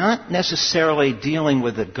not necessarily dealing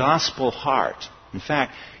with the gospel heart. In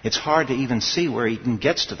fact, it's hard to even see where he even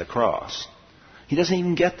gets to the cross. He doesn't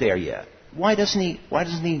even get there yet. Why doesn't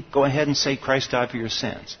he go ahead and say Christ died for your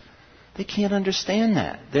sins? They can't understand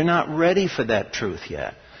that. They're not ready for that truth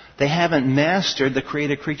yet. They haven't mastered the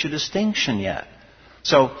creator-creature distinction yet.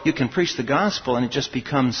 So you can preach the gospel and it just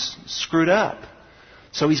becomes screwed up.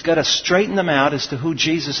 So he's got to straighten them out as to who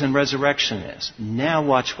Jesus and resurrection is. Now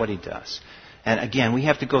watch what he does. And again, we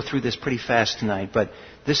have to go through this pretty fast tonight, but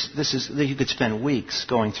this is, you could spend weeks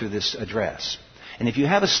going through this address. And if you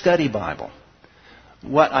have a study Bible,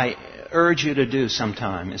 what I urge you to do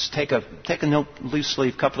sometime is take a note, loose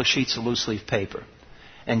leaf, couple of sheets of loose leaf paper,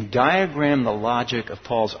 and diagram the logic of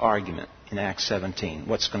Paul's argument in Acts 17,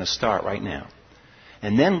 what's going to start right now.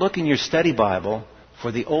 And then look in your study Bible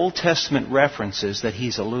for the Old Testament references that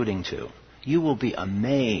he's alluding to. You will be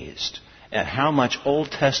amazed at how much Old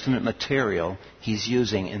Testament material he's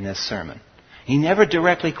using in this sermon. He never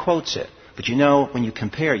directly quotes it, but you know, when you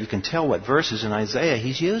compare it, you can tell what verses in Isaiah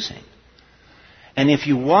he's using. And if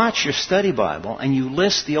you watch your study Bible and you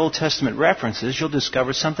list the Old Testament references, you'll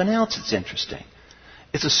discover something else that's interesting.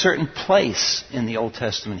 It's a certain place in the Old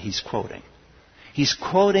Testament he's quoting. He's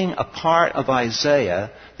quoting a part of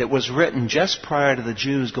Isaiah that was written just prior to the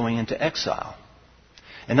Jews going into exile.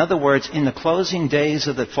 In other words, in the closing days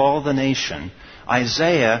of the fall of the nation,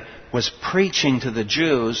 Isaiah was preaching to the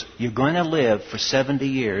Jews, you're going to live for 70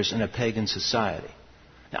 years in a pagan society.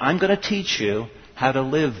 Now, I'm going to teach you how to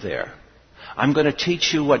live there. I'm going to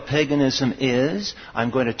teach you what paganism is.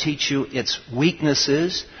 I'm going to teach you its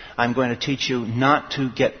weaknesses. I'm going to teach you not to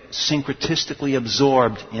get syncretistically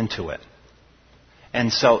absorbed into it.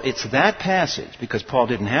 And so it's that passage, because Paul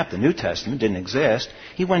didn't have the New Testament, didn't exist.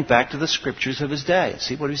 He went back to the Scriptures of his day.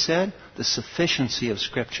 See what he said? The sufficiency of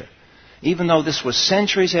Scripture. Even though this was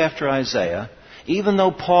centuries after Isaiah, even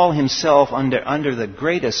though Paul himself, under the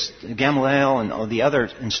greatest, Gamaliel and all the other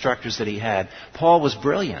instructors that he had, Paul was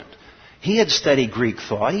brilliant. He had studied Greek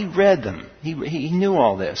thought. He read them. He knew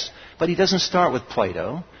all this. But he doesn't start with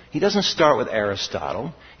Plato. He doesn't start with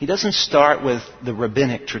Aristotle. He doesn't start with the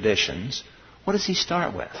rabbinic traditions. What does he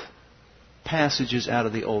start with? Passages out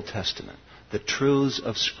of the Old Testament. The truths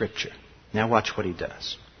of Scripture. Now watch what he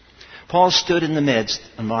does. Paul stood in the midst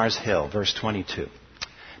on Mars Hill, verse 22.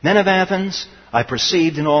 Men of Athens, I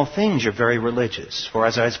perceived in all things you're very religious. For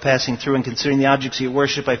as I was passing through and considering the objects of your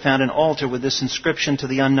worship, I found an altar with this inscription to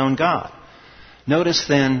the unknown God. Notice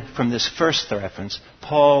then from this first reference,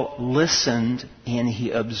 Paul listened and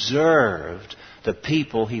he observed the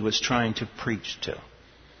people he was trying to preach to.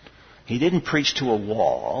 He didn't preach to a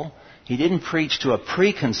wall. He didn't preach to a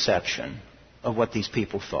preconception of what these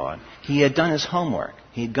people thought. He had done his homework.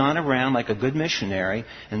 He had gone around like a good missionary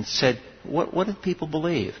and said, what did people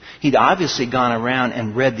believe? He'd obviously gone around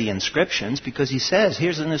and read the inscriptions because he says,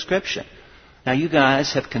 here's an inscription. Now you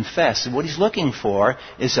guys have confessed. And what he's looking for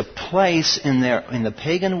is a place in the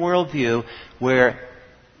pagan worldview where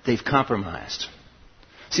they've compromised.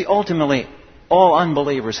 See, ultimately, all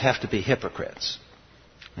unbelievers have to be hypocrites.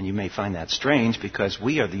 And you may find that strange because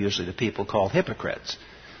we are usually the people called hypocrites.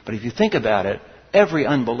 But if you think about it, every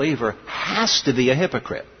unbeliever has to be a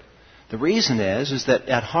hypocrite. The reason is that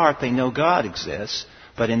at heart they know God exists,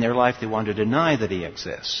 but in their life they want to deny that He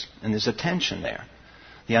exists. And there's a tension there.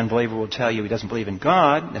 The unbeliever will tell you he doesn't believe in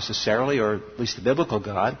God necessarily, or at least the biblical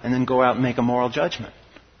God, and then go out and make a moral judgment.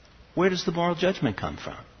 Where does the moral judgment come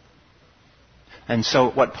from? And so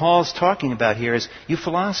what Paul's talking about here is, you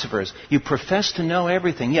philosophers, you profess to know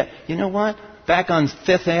everything. Yet, you know what? Back on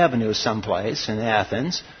Fifth Avenue someplace in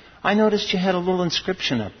Athens, I noticed you had a little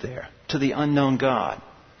inscription up there, to the unknown God.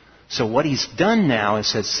 So what he's done now is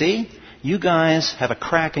said, see, you guys have a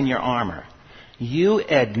crack in your armor. You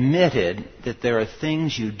admitted that there are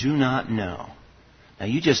things you do not know. Now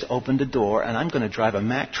you just opened a door and I'm going to drive a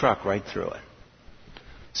Mack truck right through it.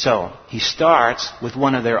 So he starts with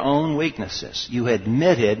one of their own weaknesses. You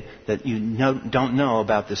admitted that you don't know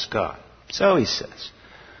about this God. So he says,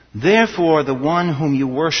 therefore the one whom you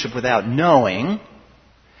worship without knowing,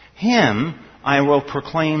 him I will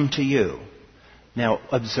proclaim to you. Now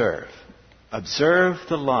observe. Observe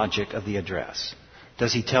the logic of the address.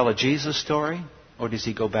 Does he tell a Jesus story or does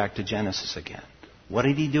he go back to Genesis again? What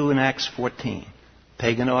did he do in Acts 14?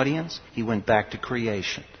 Pagan audience? He went back to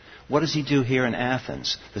creation. What does he do here in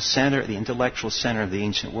Athens, the intellectual center of the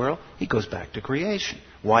ancient world? He goes back to creation.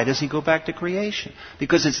 Why does he go back to creation?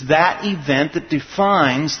 Because it's that event that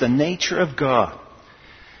defines the nature of God.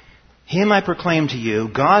 Him I proclaim to you,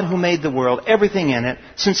 God who made the world, everything in it,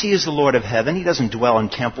 since He is the Lord of heaven. He doesn't dwell in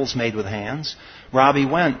temples made with hands. Robbie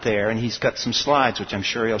went there, and he's got some slides, which I'm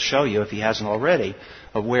sure he'll show you if he hasn't already,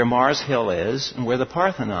 of where Mars Hill is and where the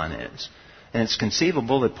Parthenon is. And it's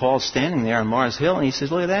conceivable that Paul's standing there on Mars Hill, and he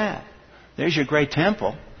says, look at that. There's your great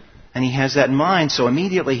temple. And he has that in mind, so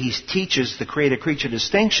immediately he teaches the creator-creature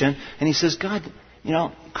distinction, and he says, God,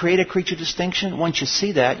 creator-creature distinction, once you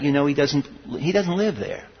see that, you know he doesn't live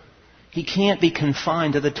there. He can't be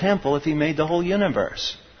confined to the temple if He made the whole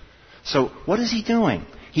universe. So what is he doing?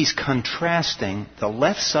 He's contrasting the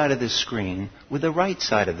left side of the screen with the right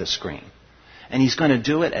side of the screen. And he's going to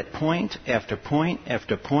do it at point after point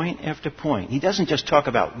after point after point. He doesn't just talk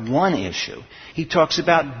about one issue. He talks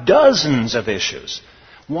about dozens of issues.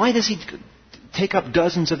 Why does he take up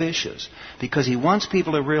dozens of issues? Because he wants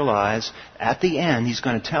people to realize at the end he's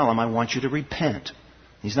going to tell them, I want you to repent.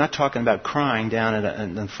 He's not talking about crying down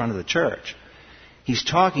in front of the church. He's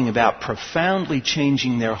talking about profoundly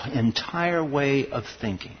changing their entire way of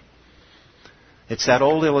thinking. It's that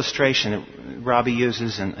old illustration that Robbie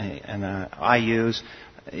uses and I use.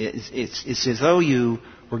 It's as though you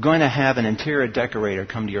were going to have an interior decorator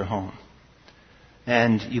come to your home.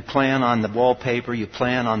 And you plan on the wallpaper, you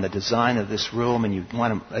plan on the design of this room, and you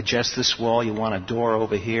want to adjust this wall, you want a door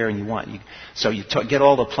over here, and so you get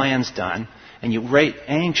all the plans done, and you wait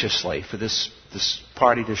anxiously for this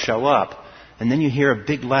party to show up. And then you hear a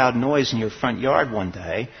big loud noise in your front yard one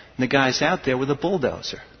day, and the guy's out there with a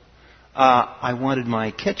bulldozer. I wanted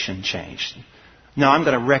my kitchen changed. No, I'm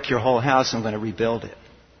going to wreck your whole house. I'm going to rebuild it.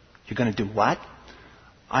 You're going to do what?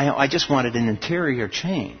 I just wanted an interior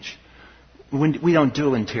change. We don't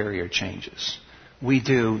do interior changes. We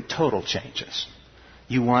do total changes.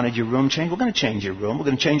 You wanted your room changed? We're going to change your room. We're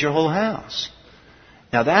going to change your whole house.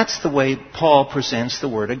 Now that's the way Paul presents the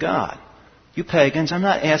Word of God. You pagans, I'm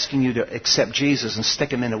not asking you to accept Jesus and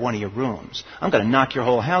stick Him into one of your rooms. I'm going to knock your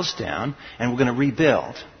whole house down and we're going to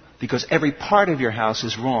rebuild. Because every part of your house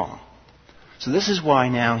is wrong. So this is why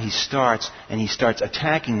now he starts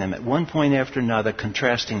attacking them at one point after another,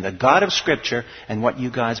 contrasting the God of Scripture and what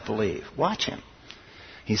you guys believe. Watch him.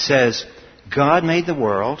 He says, God made the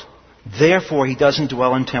world, therefore He doesn't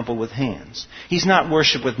dwell in temple with hands. He's not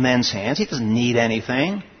worshipped with men's hands. He doesn't need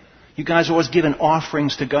anything. You guys are always giving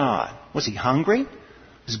offerings to God. Was He hungry?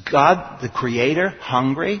 Is God, the Creator,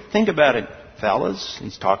 hungry? Think about it, fellas.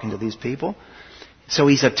 He's talking to these people. So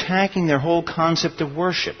he's attacking their whole concept of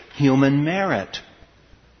worship, human merit.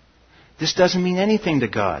 This doesn't mean anything to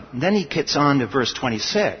God. And then he gets on to verse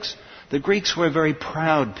 26. The Greeks were a very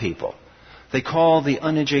proud people. They call the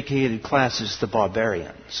uneducated classes the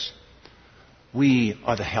barbarians. We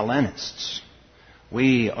are the Hellenists.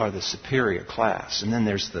 We are the superior class. And then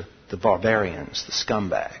there's the barbarians, the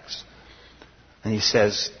scumbags. And he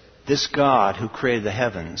says, this God who created the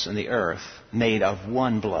heavens and the earth made of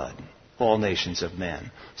one blood all nations of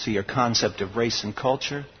men. So your concept of race and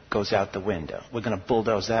culture goes out the window. We're going to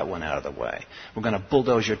bulldoze that one out of the way. We're going to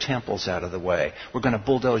bulldoze your temples out of the way. We're going to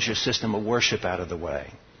bulldoze your system of worship out of the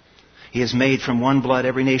way. He has made from one blood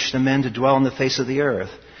every nation of men to dwell on the face of the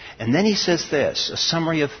earth. And then he says this, a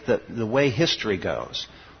summary of the way history goes.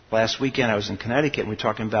 Last weekend I was in Connecticut and we were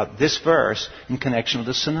talking about this verse in connection with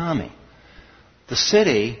the tsunami. The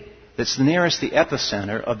city that's nearest the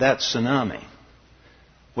epicenter of that tsunami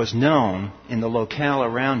was known in the locale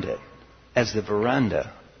around it as the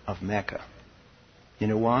veranda of Mecca. You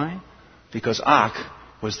know why? Because Ak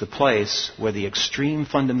was the place where the extreme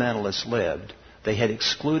fundamentalists lived. They had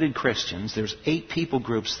excluded Christians. There's 8 people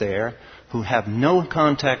groups there who have no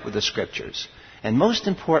contact with the Scriptures. And most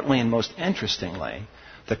importantly and most interestingly,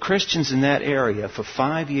 the Christians in that area for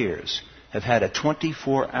 5 years have had a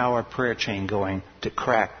 24-hour prayer chain going to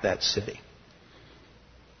crack that city.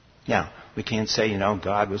 Now, we can't say,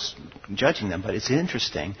 God was judging them, but it's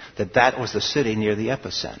interesting that that was the city near the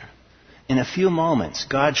epicenter. In a few moments,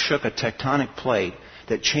 God shook a tectonic plate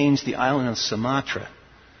that changed the island of Sumatra.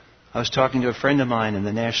 I was talking to a friend of mine in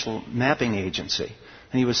the National Mapping Agency,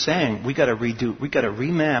 and he was saying, we got to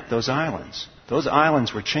remap those islands. Those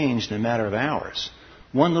islands were changed in a matter of hours.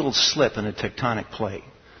 One little slip in a tectonic plate.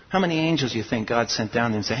 How many angels do you think God sent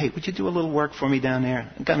down there and said, hey, would you do a little work for me down there?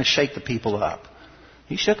 I'm going to shake the people up.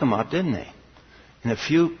 He shook them up, didn't he? In a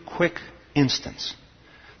few quick instants.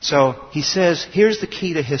 So he says, here's the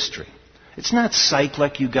key to history. It's not psych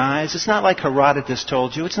like you guys. It's not like Herodotus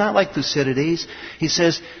told you. It's not like Thucydides. He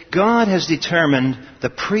says, God has determined the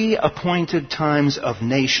pre-appointed times of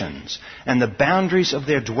nations and the boundaries of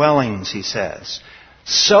their dwellings, he says,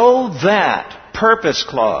 so that, purpose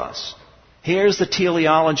clause, here's the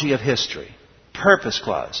teleology of history. Purpose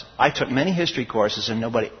clause. I took many history courses and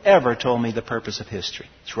nobody ever told me the purpose of history.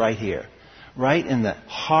 It's right here. Right in the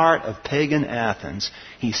heart of pagan Athens,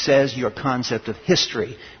 he says your concept of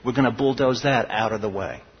history, we're going to bulldoze that out of the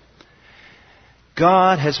way.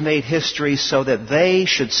 God has made history so that they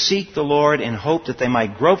should seek the Lord in hope that they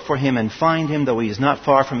might grope for Him and find Him, though He is not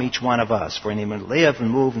far from each one of us, for He may live and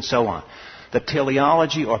move and so on. The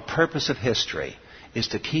teleology or purpose of history is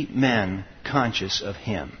to keep men conscious of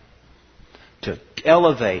Him. To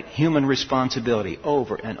elevate human responsibility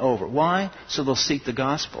over and over. Why? So they'll seek the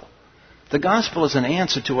gospel. The gospel is an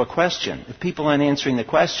answer to a question. If people aren't answering the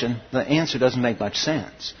question, the answer doesn't make much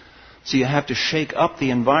sense. So you have to shake up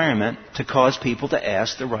the environment to cause people to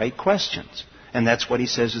ask the right questions. And that's what he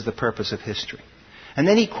says is the purpose of history. And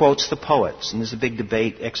then he quotes the poets. And there's a big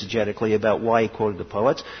debate exegetically about why he quoted the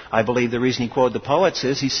poets. I believe the reason he quoted the poets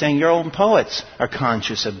is he's saying your own poets are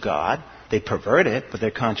conscious of God. They pervert it, but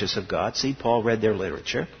they're conscious of God. See, Paul read their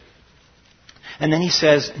literature. And then he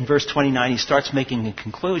says, in verse 29, he starts making the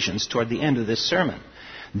conclusions toward the end of this sermon.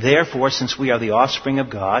 Therefore, since we are the offspring of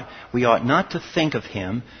God, we ought not to think of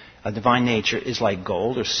Him, a divine nature, is like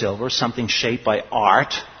gold or silver, something shaped by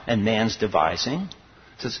art and man's devising.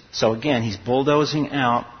 So again, he's bulldozing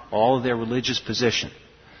out all of their religious position.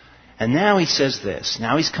 And now he says this.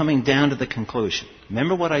 Now he's coming down to the conclusion.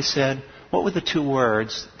 Remember what I said? What were the 2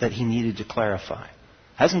 words that he needed to clarify?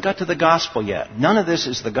 Hasn't got to the gospel yet. None of this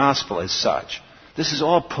is the gospel as such. This is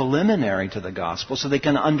all preliminary to the gospel so they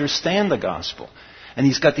can understand the gospel. And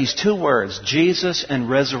he's got these 2 words, Jesus and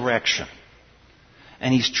resurrection.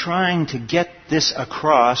 And he's trying to get this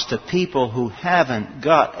across to people who haven't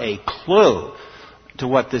got a clue to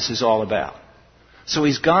what this is all about. So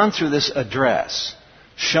he's gone through this address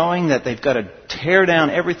showing that they've got to tear down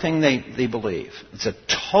everything they believe. It's a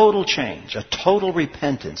total change, a total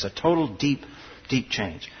repentance, a total deep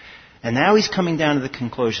change. And now he's coming down to the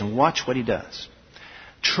conclusion. Watch what he does.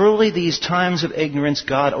 Truly these times of ignorance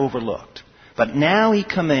God overlooked. But now he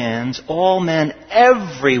commands all men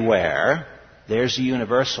everywhere. There's the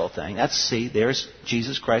universal thing. There's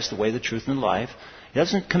Jesus Christ, the way, the truth, and the life. He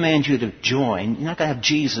doesn't command you to join. You're not going to have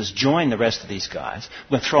Jesus join the rest of these guys.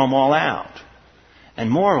 We're going to throw them all out. And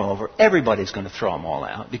moreover, everybody's going to throw them all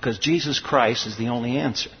out because Jesus Christ is the only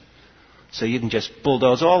answer. So you can just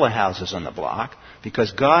bulldoze all the houses on the block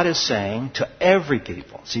because God is saying to every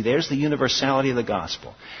people. See, there's the universality of the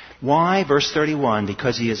gospel. Why? Verse 31,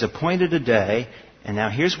 because He has appointed a day, and now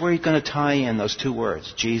here's where He's going to tie in those 2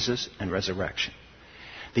 words, Jesus and resurrection.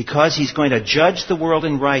 because he's going to judge the world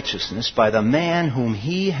in righteousness by the man whom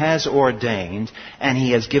he has ordained, and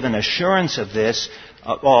he has given assurance of this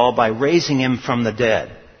all by raising him from the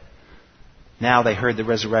dead. Now they heard the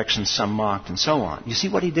resurrection, some mocked, and so on. You see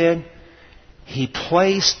what he did? He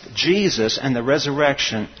placed Jesus and the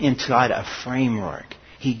resurrection inside a framework.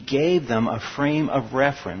 He gave them a frame of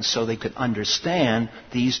reference so they could understand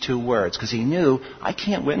these two words. Because he knew, I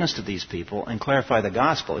can't witness to these people and clarify the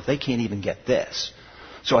gospel if they can't even get this.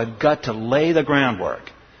 So I've got to lay the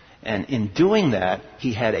groundwork. And in doing that,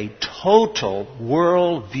 he had a total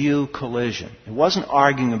worldview collision. It wasn't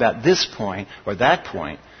arguing about this point or that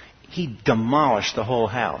point. He demolished the whole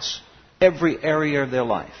house, every area of their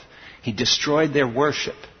life. He destroyed their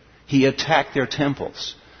worship. He attacked their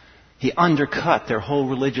temples. He undercut their whole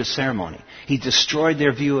religious ceremony. He destroyed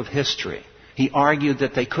their view of history. He argued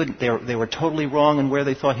that they were totally wrong in where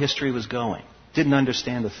they thought history was going. Didn't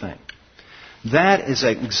understand a thing. That is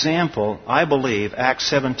an example, I believe, Acts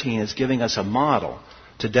 17 is giving us a model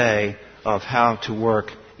today of how to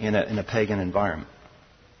work in a pagan environment.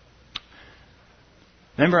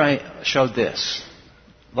 Remember I showed this.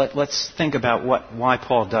 Let's think about why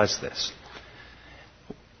Paul does this.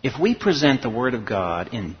 If we present the Word of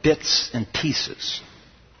God in bits and pieces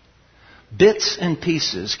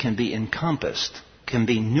can be encompassed, can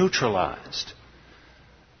be neutralized.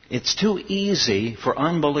 It's too easy for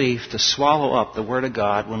unbelief to swallow up the Word of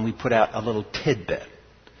God when we put out a little tidbit,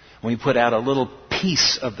 when we put out a little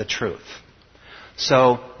piece of the truth.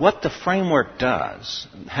 So what the framework does,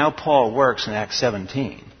 how Paul works in Acts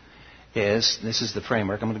 17, this is the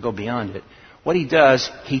framework, I'm going to go beyond it. What he does,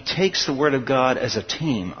 he takes the Word of God as a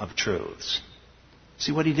team of truths.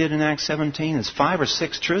 See what he did in Acts 17? There's 5 or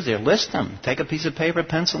 6 truths there. List them. Take a piece of paper,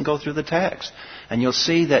 pencil, and go through the text. And you'll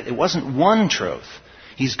see that it wasn't one truth.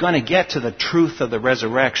 He's going to get to the truth of the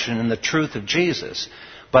resurrection and the truth of Jesus.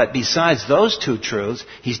 But besides those 2 truths,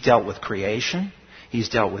 he's dealt with creation. He's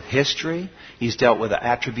dealt with history. He's dealt with the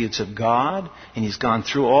attributes of God. And he's gone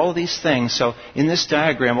through all of these things. So in this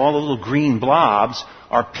diagram, all the little green blobs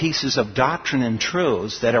are pieces of doctrine and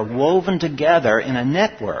truths that are woven together in a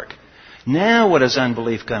network. Now what is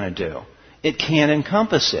unbelief going to do? It can't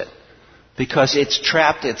encompass it because it's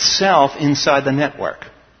trapped itself inside the network.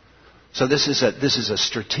 So this is a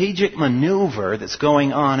strategic maneuver that's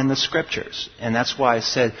going on in the Scriptures. And that's why I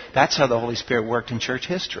said that's how the Holy Spirit worked in church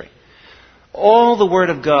history. All the Word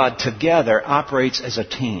of God together operates as a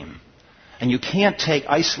team. And you can't take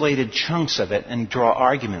isolated chunks of it and draw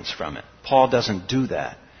arguments from it. Paul doesn't do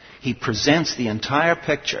that. He presents the entire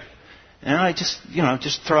picture. And I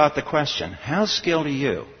just throw out the question, how skilled are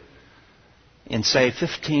you in, say,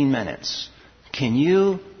 15 minutes? Can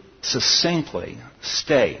you succinctly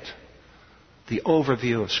state the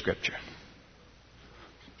overview of Scripture?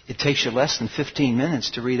 It takes you less than 15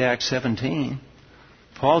 minutes to read Acts 17.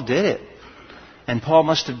 Paul did it. And Paul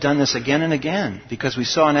must have done this again and again, because we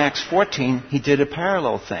saw in Acts 14, he did a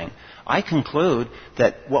parallel thing. I conclude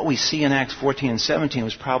that what we see in Acts 14 and 17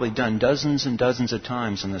 was probably done dozens and dozens of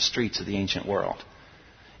times in the streets of the ancient world.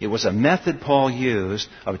 It was a method Paul used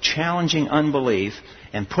of challenging unbelief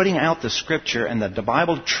and putting out the Scripture and the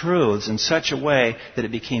Bible truths in such a way that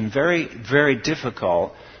it became very, very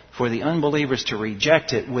difficult for the unbelievers to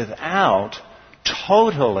reject it without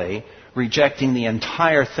totally rejecting the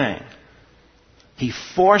entire thing. He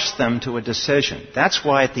forced them to a decision. That's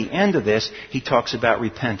why at the end of this, he talks about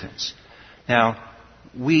repentance. Now,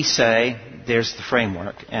 we say, there's the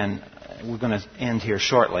framework, and we're going to end here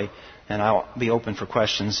shortly, and I'll be open for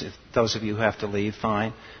questions. If those of you who have to leave,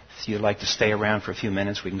 fine. If you'd like to stay around for a few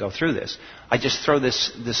minutes, we can go through this. I just throw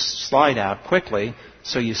this slide out quickly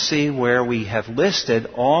so you see where we have listed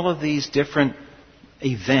all of these different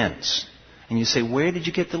events. And you say, where did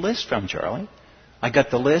you get the list from, Charlie? I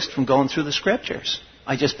got the list from going through the Scriptures.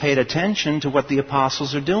 I just paid attention to what the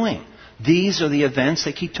apostles are doing. These are the events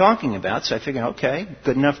they keep talking about. So I figured, okay,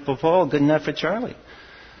 good enough for Paul, good enough for Charlie.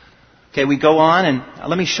 Okay, we go on, and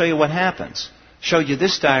let me show you what happens. Showed you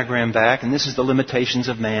this diagram back, and this is the limitations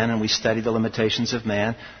of man, and we study the limitations of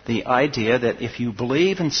man. The idea that if you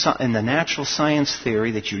believe in the natural science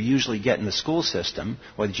theory that you usually get in the school system,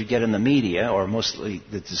 or that you get in the media, or mostly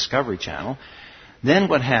the Discovery Channel, then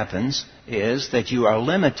what happens is that you are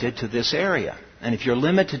limited to this area. And if you're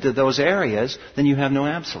limited to those areas, then you have no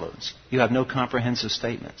absolutes. You have no comprehensive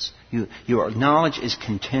statements. Your knowledge is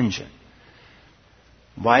contingent.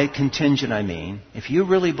 By contingent, I mean, if you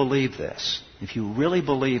really believe this,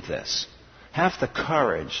 have the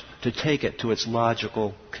courage to take it to its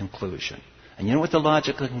logical conclusion. And you know what the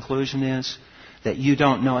logical conclusion is? that you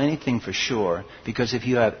don't know anything for sure, because if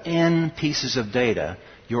you have n pieces of data,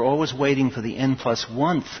 you're always waiting for the n plus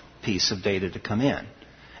 1th piece of data to come in.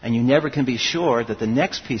 And you never can be sure that the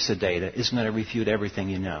next piece of data isn't going to refute everything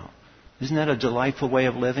you know. Isn't that a delightful way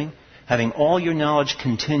of living? Having all your knowledge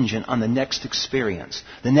contingent on the next experience,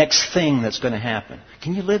 the next thing that's going to happen.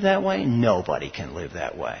 Can you live that way? Nobody can live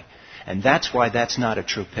that way. And that's why that's not a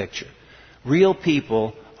true picture. Real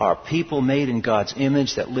people are people made in God's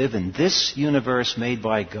image that live in this universe made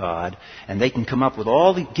by God, and they can come up with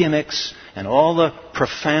all the gimmicks and all the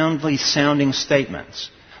profoundly sounding statements.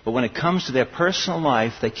 But when it comes to their personal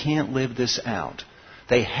life, they can't live this out.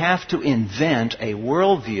 They have to invent a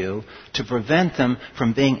worldview to prevent them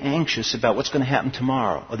from being anxious about what's going to happen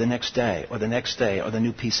tomorrow or the next day or the next day or the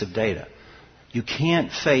new piece of data. You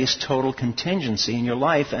can't face total contingency in your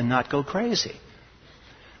life and not go crazy.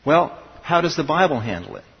 Well, how does the Bible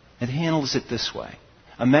handle it? It handles it this way.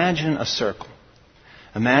 Imagine a circle.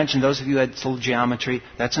 Imagine, those of you who had little geometry,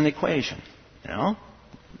 that's an equation. You know?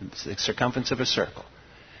 It's the circumference of a circle.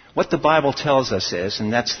 What the Bible tells us is,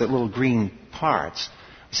 and that's the little green parts,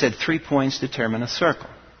 it said 3 points determine a circle.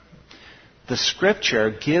 The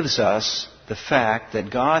Scripture gives us the fact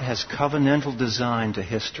that God has covenantal design to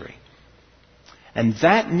history. And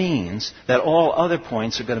that means that all other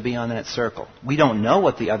points are going to be on that circle. We don't know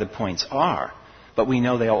what the other points are, but we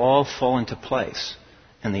know they'll all fall into place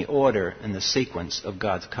in the order and the sequence of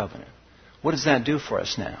God's covenant. What does that do for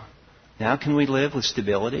us now? Now can we live with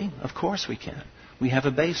stability? Of course we can. We have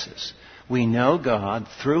a basis. We know God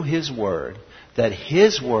through His Word, that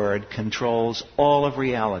His Word controls all of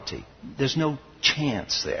reality. There's no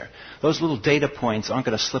chance there. Those little data points aren't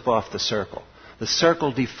going to slip off the circle. The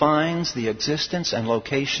circle defines the existence and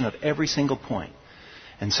location of every single point.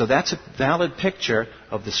 And so that's a valid picture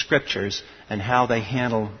of the Scriptures and how they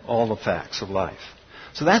handle all the facts of life.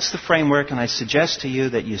 So that's the framework, and I suggest to you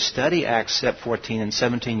that you study Acts 14 and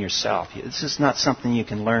 17 yourself. This is not something you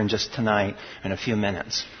can learn just tonight in a few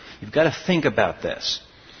minutes. You've got to think about this.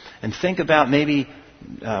 And think about, maybe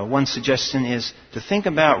one suggestion is to think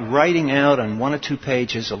about writing out on 1 or 2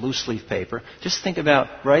 pages a loose leaf paper. Just think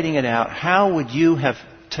about writing it out. How would you have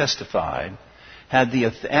testified had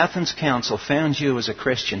the Athens Council found you as a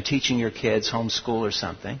Christian teaching your kids, homeschool or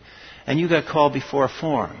something, and you got called before a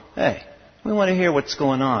forum? Hey, we want to hear what's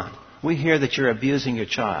going on. We hear that you're abusing your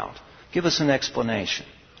child. Give us an explanation.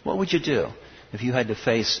 What would you do if you had to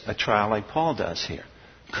face a trial like Paul does here?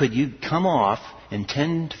 Could you come off in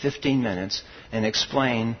 10 to 15 minutes and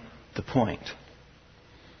explain the point?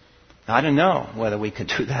 Now, I don't know whether we could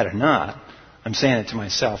do that or not. I'm saying it to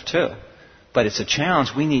myself too. But it's a challenge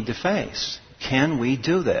we need to face. Can we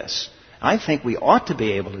do this? I think we ought to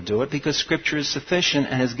be able to do it because Scripture is sufficient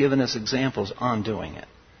and has given us examples on doing it.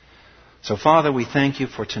 So, Father, we thank you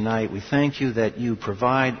for tonight. We thank you that you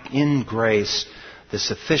provide in grace the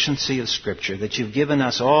sufficiency of Scripture, that you've given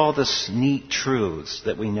us all this neat truths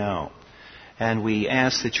that we know. And we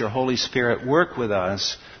ask that your Holy Spirit work with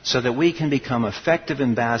us so that we can become effective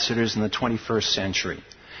ambassadors in the 21st century,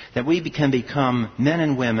 that we can become men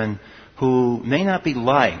and women who may not be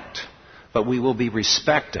liked, but we will be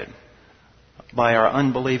respected by our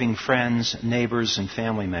unbelieving friends, neighbors, and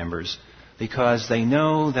family members, because they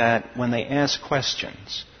know that when they ask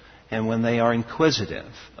questions and when they are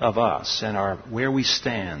inquisitive of us and where we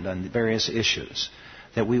stand on various issues,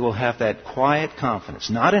 that we will have that quiet confidence,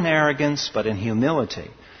 not in arrogance, but in humility.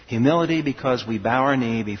 Humility because we bow our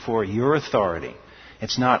knee before your authority.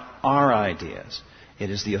 It's not our ideas. It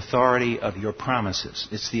is the authority of your promises.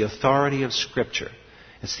 It's the authority of Scripture.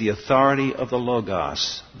 It's the authority of the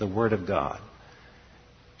Logos, the Word of God.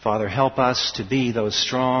 Father, help us to be those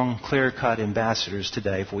strong, clear-cut ambassadors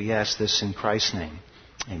today, for we ask this in Christ's name.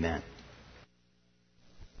 Amen.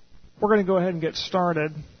 We're going to go ahead and get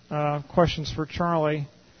started. Questions for Charlie.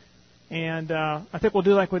 And I think we'll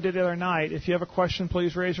do like we did the other night. If you have a question,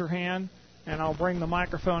 please raise your hand, and I'll bring the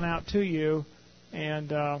microphone out to you, and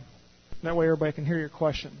that way everybody can hear your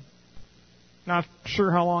question. Not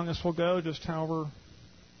sure how long this will go, just however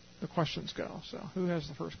the questions go. So who has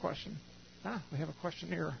the first question? We have a question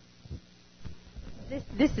here.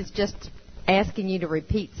 This is just asking you to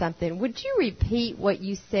repeat something. Would you repeat what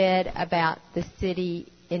you said about the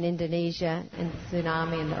city in Indonesia and the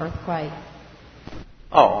tsunami and the earthquake?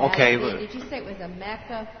 Oh, okay. Did you say it was a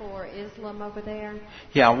Mecca for Islam over there?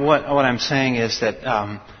 Yeah, what I'm saying is that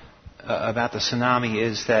about the tsunami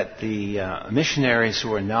is that the missionaries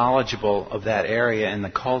who are knowledgeable of that area and the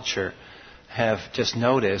culture have just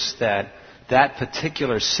noticed that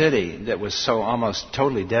particular city that was so almost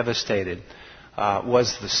totally devastated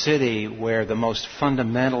was the city where the most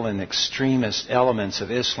fundamental and extremist elements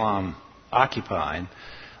of Islam occupied.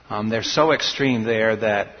 They're so extreme there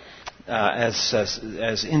that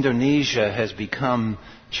as Indonesia has become,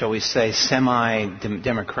 shall we say,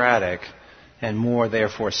 semi-democratic and more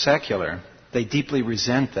therefore secular, they deeply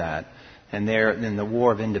resent that, and they're in the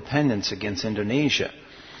war of independence against Indonesia.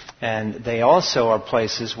 And they also are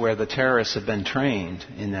places where the terrorists have been trained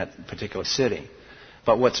in that particular city.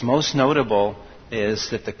 But what's most notable is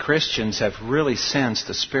that the Christians have really sensed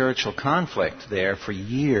a spiritual conflict there for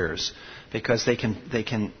years, because they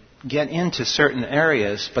can get into certain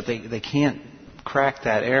areas, but they can't crack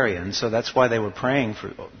that area. And so that's why they were praying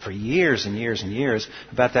for years and years and years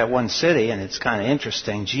about that one city. And it's kind of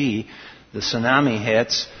interesting. Gee, the tsunami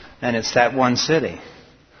hits, and it's that one city.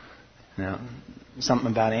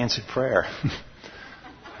 Something about answered prayer.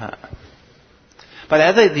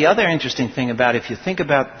 But the other interesting thing about, if you think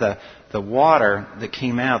about the water that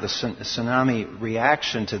came out, the tsunami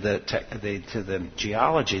reaction to the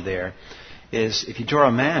geology there, is if you draw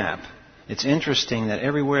a map, it's interesting that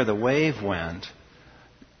everywhere the wave went,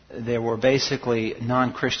 there were basically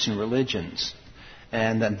non-Christian religions.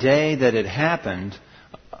 And the day that it happened,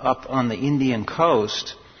 up on the Indian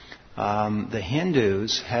coast, the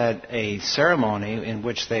Hindus had a ceremony in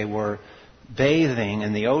which they were bathing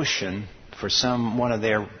in the ocean for one of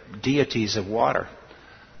their deities of water.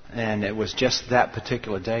 And it was just that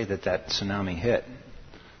particular day that tsunami hit.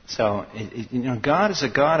 So, God is a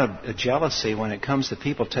God of jealousy when it comes to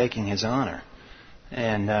people taking His honor.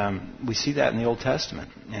 And we see that in the Old Testament.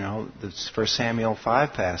 The 1 Samuel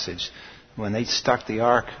 5 passage, when they stuck the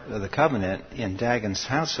Ark of the Covenant in Dagon's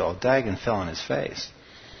household, Dagon fell on his face.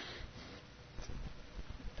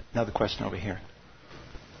 Another question over here.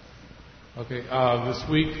 Okay, this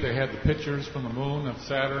week they had the pictures from the moon of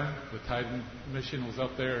Saturn. The Titan mission was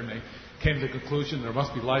up there, and they came to the conclusion there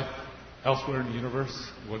must be life elsewhere in the universe.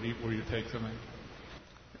 What were your takes on that?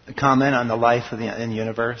 A comment on the life in the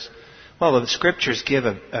universe? Well, the Scriptures give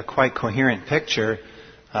a quite coherent picture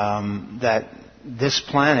that this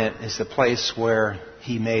planet is the place where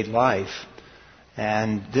He made life,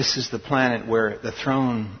 and this is the planet where the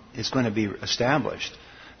throne is going to be established.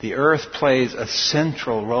 The Earth plays a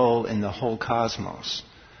central role in the whole cosmos.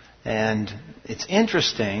 And it's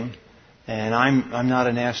interesting, and I'm not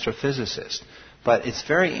an astrophysicist, but it's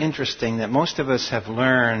very interesting that most of us have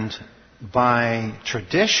learned by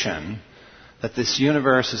tradition that this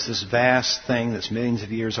universe is this vast thing that's millions of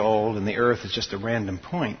years old, and the Earth is just a random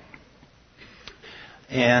point.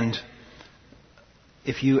 And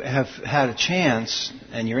if you have had a chance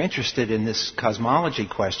and you're interested in this cosmology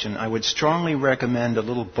question, I would strongly recommend a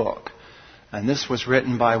little book. And this was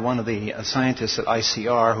written by one of the scientists at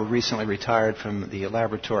ICR who recently retired from the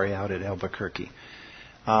laboratory out at Albuquerque.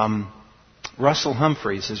 Russell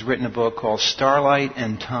Humphreys has written a book called Starlight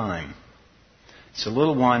and Time. It's a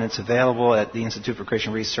little one. It's available at the Institute for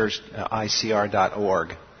Christian Research,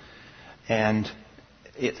 ICR.org. And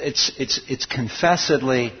it's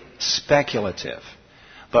confessedly speculative.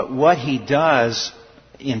 But what he does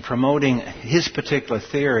in promoting his particular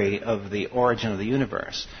theory of the origin of the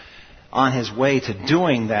universe, on his way to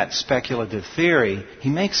doing that speculative theory, he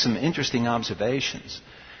makes some interesting observations.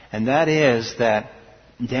 And that is that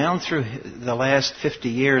down through the last 50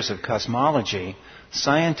 years of cosmology,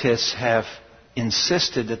 scientists have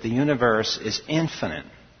insisted that the universe is infinite.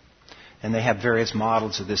 And they have various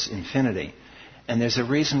models of this infinity. And there's a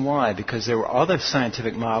reason why, because there were other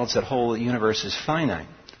scientific models that hold the universe is finite.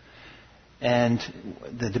 And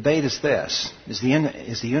the debate is this: is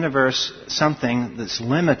the universe something that's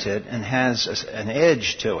limited and has an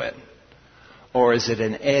edge to it, or is it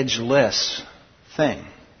an edgeless thing?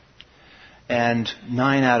 And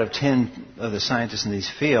 9 out of 10 of the scientists in these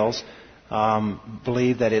fields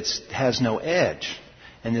believe that it has no edge.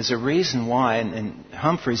 And there's a reason why, and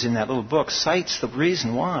Humphreys in that little book cites the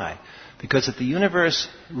reason why. Because if the universe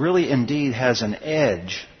really indeed has an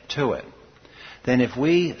edge to it, then if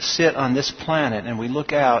we sit on this planet and we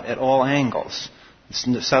look out at all angles,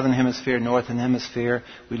 the southern hemisphere, northern hemisphere,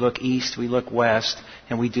 we look east, we look west,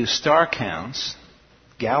 and we do star counts,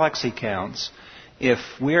 galaxy counts, if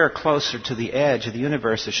we're closer to the edge of the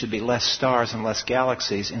universe, there should be less stars and less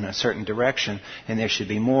galaxies in a certain direction, and there should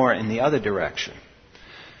be more in the other direction.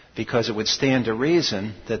 Because it would stand to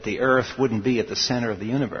reason that the Earth wouldn't be at the center of the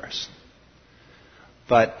universe.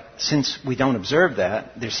 But since we don't observe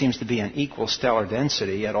that, there seems to be an equal stellar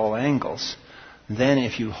density at all angles. Then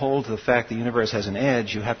if you hold to the fact the universe has an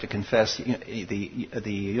edge, you have to confess the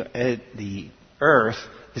Earth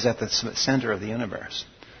is at the center of the universe.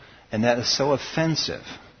 And that is so offensive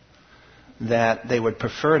that they would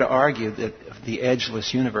prefer to argue that the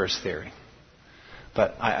edgeless universe theory.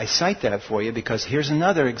 But I cite that for you because here's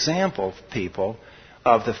another example, people,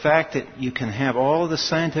 of the fact that you can have all of the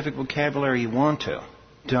scientific vocabulary you want to.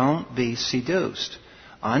 Don't be seduced.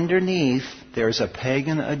 Underneath, there's a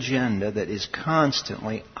pagan agenda that is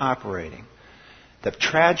constantly operating. The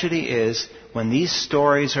tragedy is when these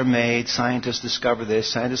stories are made, scientists discover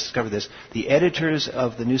this, the editors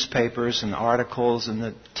of the newspapers and the articles and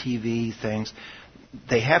the TV things,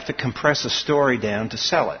 they have to compress a story down to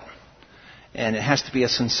sell it. And it has to be a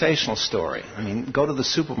sensational story. I mean, go to the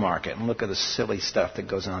supermarket and look at the silly stuff that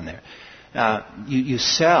goes on there. You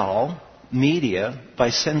sell media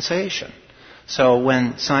by sensation. So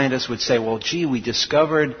when scientists would say, well, gee, we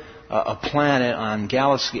discovered a planet on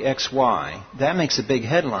galaxy XY, that makes a big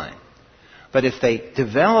headline. But if they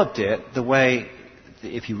developed it the way,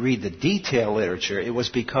 if you read the detailed literature, it was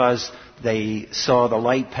because they saw the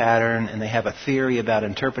light pattern and they have a theory about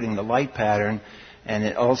interpreting the light pattern, and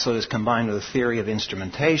it also is combined with a theory of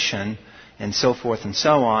instrumentation and so forth and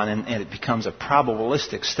so on, and it becomes a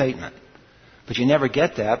probabilistic statement. But you never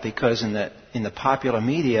get that because in the popular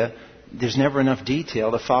media, there's never enough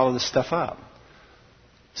detail to follow this stuff up.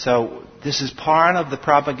 So this is part of the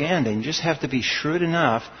propaganda, and you just have to be shrewd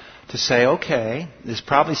enough to say, okay, there's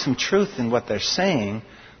probably some truth in what they're saying,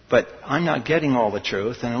 but I'm not getting all the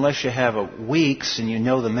truth, and unless you have weeks and you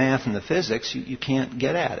know the math and the physics, you can't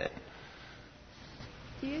get at it.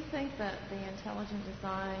 Do you think that the intelligent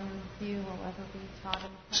design view will ever be taught?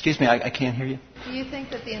 Excuse me, I can't hear you. Do you think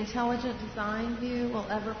that the intelligent design view will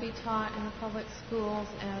ever be taught in the public schools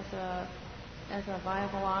as a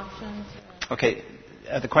viable option? Okay,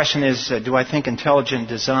 the question is, do I think intelligent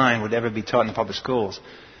design would ever be taught in the public schools?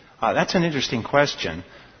 That's an interesting question.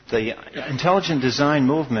 The intelligent design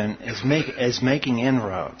movement is making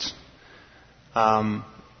inroads.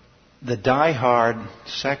 The die-hard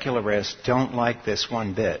secularists don't like this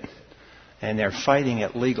one bit, and they're fighting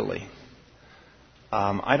it legally.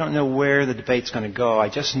 I don't know where the debate's going to go. I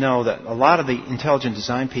just know that a lot of the intelligent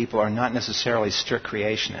design people are not necessarily strict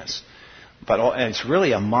creationists. But it's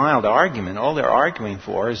really a mild argument. All they're arguing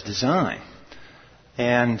for is design.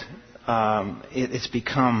 And it's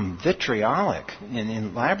become vitriolic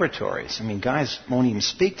in laboratories. I mean, guys won't even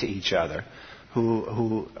speak to each other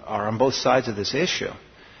who are on both sides of this issue.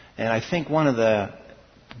 And I think one of the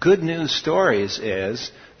good news stories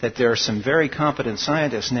is that there are some very competent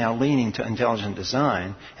scientists now leaning to intelligent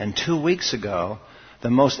design. And 2 weeks ago, the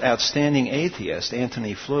most outstanding atheist,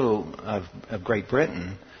 Anthony Flew of Great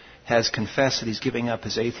Britain, has confessed that he's giving up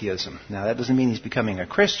his atheism. Now, that doesn't mean he's becoming a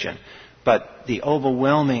Christian, but the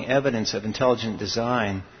overwhelming evidence of intelligent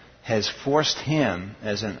design has forced him,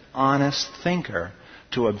 as an honest thinker,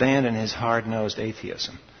 to abandon his hard-nosed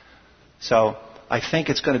atheism. So I think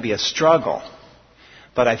it's going to be a struggle.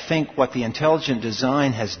 But I think what the intelligent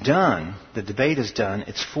design has done, the debate has done,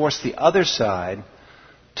 it's forced the other side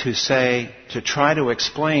to try to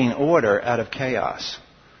explain order out of chaos.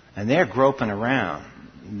 And they're groping around.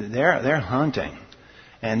 They're hunting.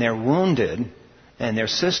 And they're wounded. And their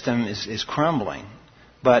system is crumbling.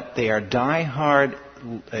 But they are die-hard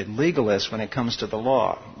legalists when it comes to the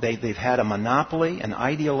law. They've had a monopoly, an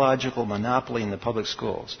ideological monopoly in the public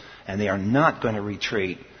schools. And they are not going to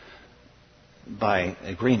retreat by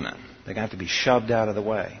agreement. They're going to have to be shoved out of the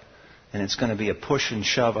way. And it's going to be a push and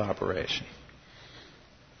shove operation.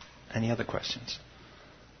 Any other questions?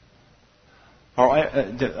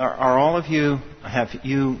 Are all of you, have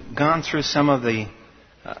you gone through some of the,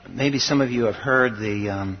 maybe some of you have heard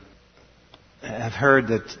the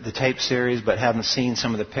tape series but haven't seen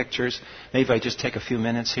some of the pictures. Maybe if I just take a few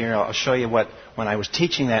minutes here, I'll show you when I was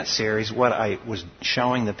teaching that series, what I was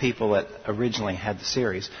showing the people that originally had the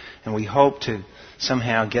series. And we hope to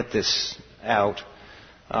somehow get this out.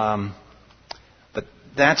 But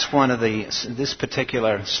that's this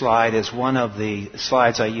particular slide is one of the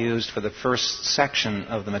slides I used for the first section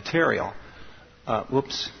of the material.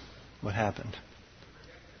 Whoops, what happened?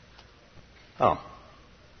 Oh.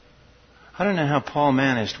 I don't know how Paul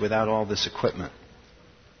managed without all this equipment.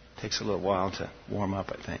 It takes a little while to warm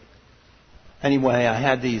up, I think. Anyway, I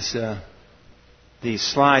had these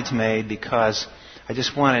slides made because I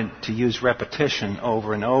just wanted to use repetition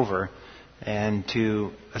over and over and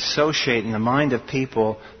to associate in the mind of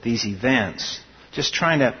people these events. Just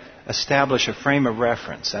trying to establish a frame of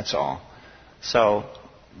reference, that's all. So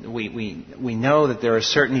we know that there are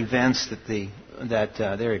certain events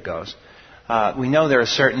there it goes. We know there are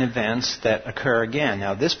certain events that occur again.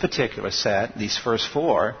 Now, this particular set, these first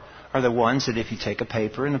four, are the ones that if you take a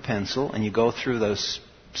paper and a pencil and you go through those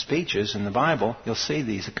speeches in the Bible, you'll see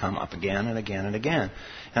these come up again and again and again.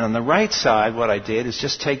 And on the right side, what I did is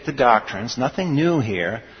just take the doctrines, nothing new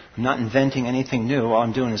here, I'm not inventing anything new. All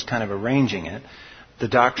I'm doing is kind of arranging it. The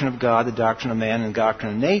doctrine of God, the doctrine of man, and the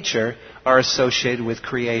doctrine of nature are associated with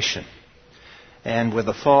creation. And with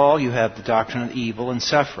the fall, you have the doctrine of evil and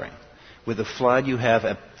suffering. With the flood, you have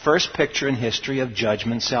a first picture in history of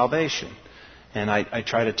judgment, salvation. And I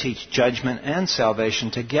try to teach judgment and salvation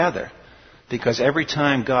together. Because every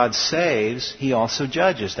time God saves, He also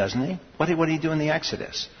judges, doesn't He? What did He do in the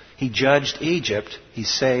Exodus? He judged Egypt. He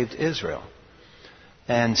saved Israel.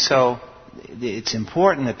 And so it's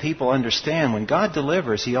important that people understand when God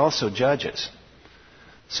delivers, He also judges.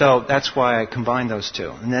 So that's why I combine those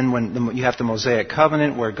two. And then when you have the Mosaic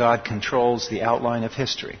Covenant where God controls the outline of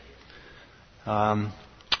history.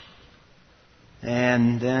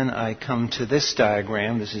 And then I come to this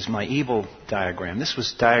diagram. This is my evil diagram. This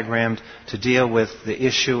was diagrammed to deal with the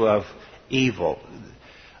issue of evil.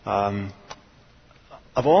 Of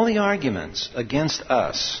all the arguments against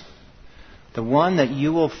us, the one that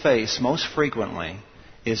you will face most frequently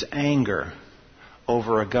is anger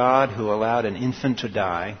over a God who allowed an infant to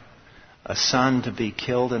die, a son to be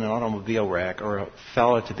killed in an automobile wreck, or a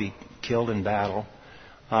fellow to be killed in battle.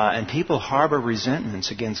 And people harbor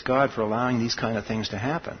resentments against God for allowing these kind of things to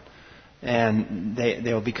happen. And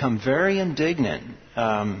they'll become very indignant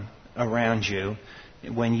around you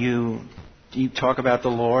when you talk about the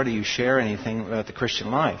Lord or you share anything about the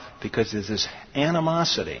Christian life, because there's this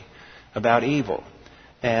animosity about evil.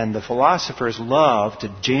 And the philosophers love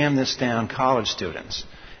to jam this down college students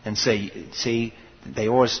and say, see, they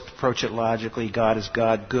always approach it logically. God is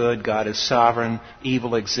God, good. God is sovereign.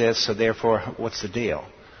 Evil exists, so therefore, what's the deal?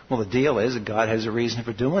 Well, the deal is that God has a reason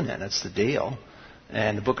for doing that. That's the deal.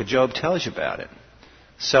 And the book of Job tells you about it.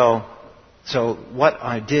 So what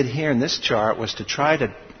I did here in this chart was to try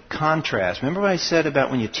to contrast. Remember what I said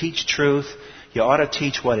about when you teach truth, you ought to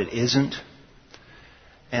teach what it isn't?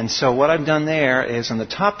 And so what I've done there is on the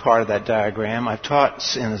top part of that diagram, I've taught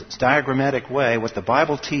in a diagrammatic way what the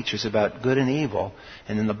Bible teaches about good and evil.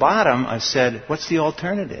 And in the bottom, I've said, what's the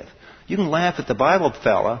alternative? You can laugh at the Bible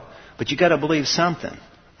fella, but you've got to believe something.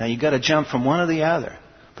 Now, you've got to jump from one or the other.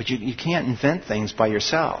 But you can't invent things by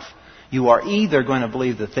yourself. You are either going to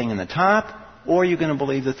believe the thing in the top, or you're going to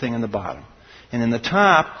believe the thing in the bottom. And in the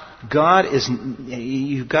top,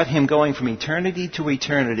 you've got Him going from eternity to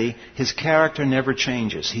eternity. His character never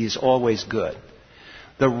changes. He is always good.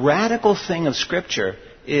 The radical thing of Scripture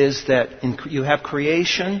is that you have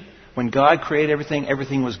creation. When God created everything,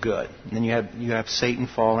 everything was good. And then you have Satan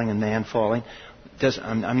falling and man falling.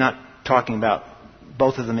 I'm not talking about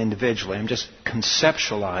both of them individually. I'm just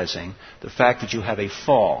conceptualizing the fact that you have a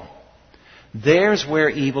fall. There's where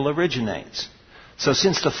evil originates. So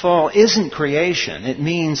since the fall isn't creation, it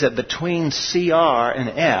means that between CR and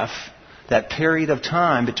F, that period of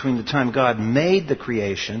time between the time God made the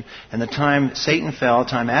creation and the time Satan fell,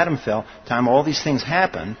 time Adam fell, time all these things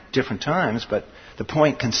happened, different times, but the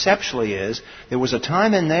point conceptually is there was a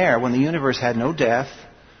time in there when the universe had no death,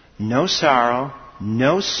 no sorrow,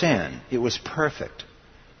 no sin. It was perfect.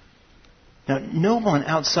 Now, no one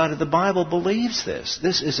outside of the Bible believes this.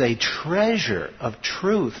 This is a treasure of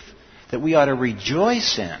truth that we ought to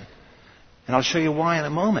rejoice in. And I'll show you why in a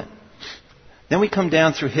moment. Then we come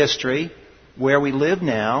down through history where we live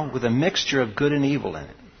now with a mixture of good and evil in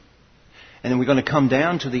it. And then we're going to come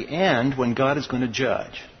down to the end when God is going to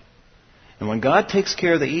judge. And when God takes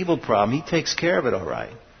care of the evil problem, He takes care of it all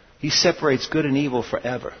right. He separates good and evil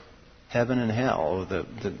forever. Heaven and hell, or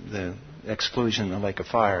the exclusion in the lake of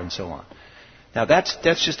fire, and so on. Now that's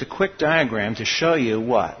just a quick diagram to show you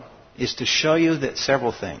what? Is to show you that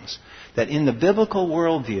several things. That in the biblical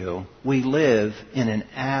worldview, we live in an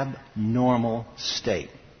abnormal state.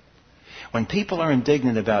 When people are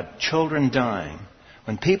indignant about children dying,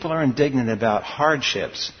 when people are indignant about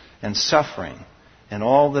hardships and suffering and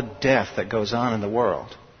all the death that goes on in the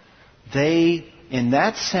world, they, in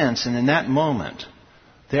that sense and in that moment,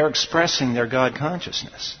 they're expressing their God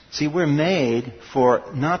consciousness. See, we're made for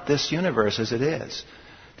not this universe as it is.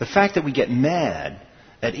 The fact that we get mad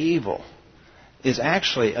at evil is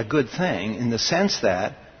actually a good thing in the sense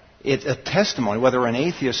that it's a testimony, whether we're an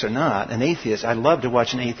atheist or not. An atheist, I love to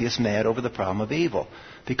watch an atheist mad over the problem of evil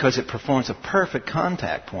because it performs a perfect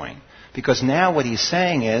contact point. Because now what he's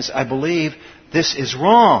saying is, I believe this is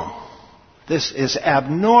wrong. This is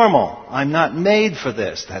abnormal. I'm not made for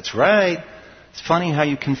this. That's right. It's funny how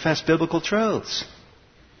you confess biblical truths.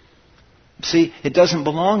 See, it doesn't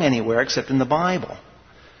belong anywhere except in the Bible.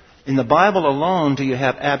 In the Bible alone do you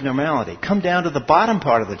have abnormality. Come down to the bottom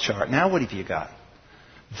part of the chart. Now what have you got?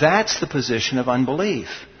 That's the position of unbelief.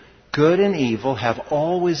 Good and evil have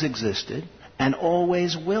always existed and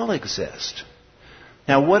always will exist.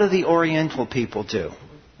 Now what do the Oriental people do?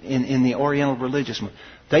 in the Oriental religious movement.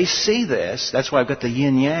 They see this. That's why I've got the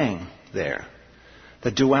yin-yang there.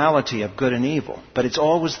 The duality of good and evil. But it's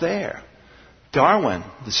always there. Darwin,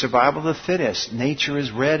 the survival of the fittest. Nature is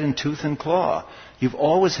red in tooth and claw. You've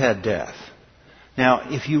always had death. Now,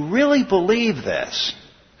 if you really believe this,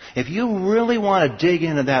 if you really want to dig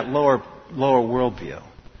into that lower worldview,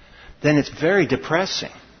 then it's very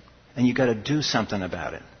depressing. And you've got to do something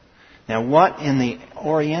about it. Now, what in the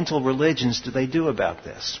Oriental religions do they do about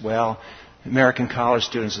this? Well, American college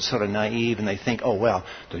students are sort of naive and they think, oh, well,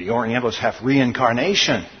 the Orientals have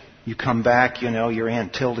reincarnation. You come back, your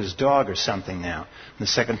Aunt Tilda's dog or something now, the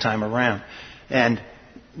second time around. And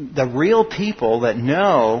the real people that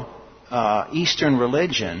know Eastern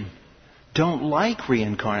religion don't like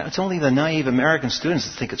reincarnation. It's only the naive American students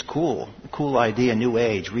that think it's cool. A cool idea, new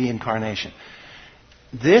age, reincarnation.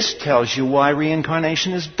 This tells you why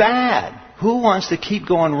reincarnation is bad. Who wants to keep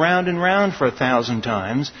going round and round for 1,000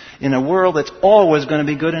 times in a world that's always going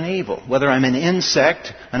to be good and evil? Whether I'm an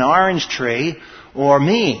insect, an orange tree, or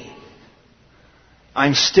me.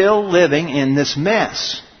 I'm still living in this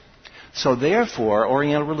mess. So therefore,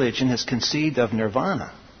 Oriental religion has conceived of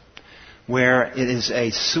nirvana, where it is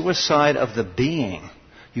a suicide of the being.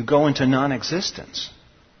 You go into non-existence.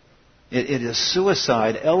 It is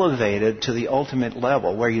suicide elevated to the ultimate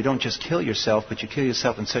level, where you don't just kill yourself, but you kill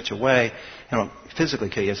yourself in such a way, you don't physically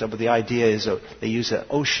kill yourself, but the idea is they use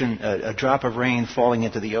a drop of rain falling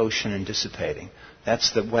into the ocean and dissipating.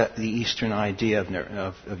 That's the Eastern idea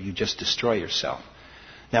of you just destroy yourself.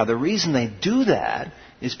 Now, the reason they do that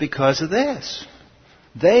is because of this.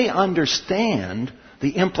 They understand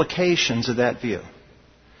the implications of that view.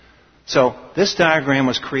 So this diagram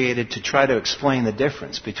was created to try to explain the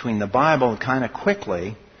difference between the Bible kind of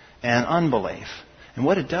quickly and unbelief. And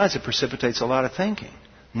what it does, it precipitates a lot of thinking.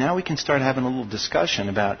 Now we can start having a little discussion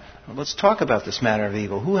about, let's talk about this matter of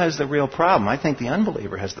evil. Who has the real problem? I think the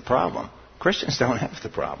unbeliever has the problem. Christians don't have the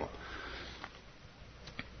problem.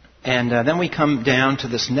 And then we come down to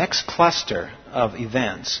this next cluster of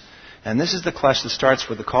events. And this is the cluster that starts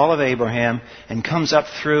with the call of Abraham and comes up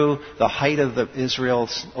through the height of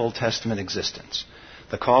Israel's Old Testament existence.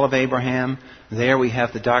 The call of Abraham, there we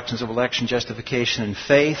have the doctrines of election, justification, and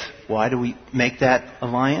faith. Why do we make that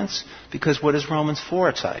alliance? Because what is Romans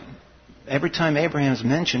 4 type? Every time Abraham is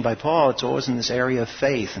mentioned by Paul, it's always in this area of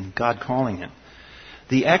faith and God calling him.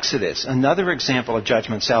 The Exodus, another example of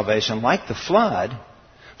judgment salvation, like the flood.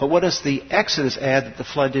 But what does the Exodus add that the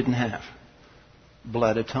flood didn't have?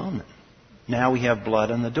 Blood atonement. Now we have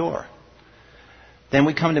blood on the door. Then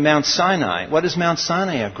we come to Mount Sinai. What is Mount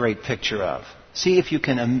Sinai a great picture of? See if you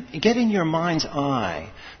can get in your mind's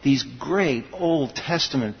eye these great Old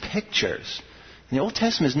Testament pictures. And the Old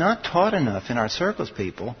Testament is not taught enough in our circles,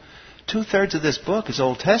 people. 2/3 of this book is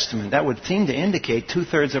Old Testament. That would seem to indicate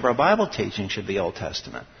 2/3 of our Bible teaching should be Old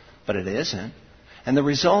Testament. But it isn't. And the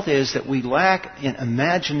result is that we lack in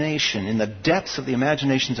imagination, in the depths of the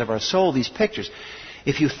imaginations of our soul, these pictures.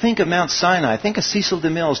 If you think of Mount Sinai, think of Cecil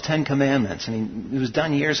DeMille's 10 Commandments. I mean, it was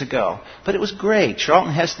done years ago. But it was great.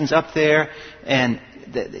 Charlton Heston's up there, and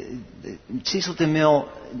Cecil DeMille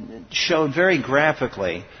showed very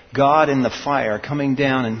graphically God in the fire coming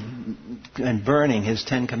down and burning his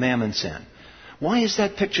 10 Commandments in. Why is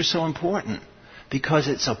that picture so important? Because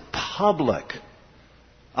it's a public,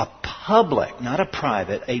 not a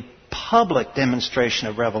private, a public demonstration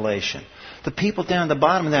of revelation. The people down at the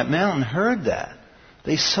bottom of that mountain heard that.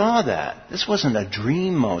 They saw that. This wasn't a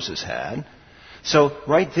dream Moses had. So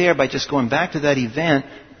right there, by just going back to that event,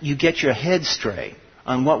 you get your head straight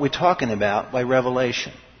on what we're talking about by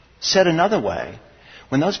revelation. Said another way,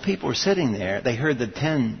 when those people were sitting there, they heard the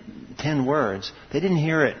 10 words. They didn't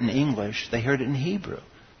hear it in English. They heard it in Hebrew.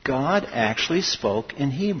 God actually spoke in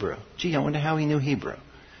Hebrew. Gee, I wonder how he knew Hebrew.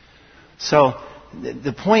 So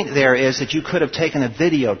the point there is that you could have taken a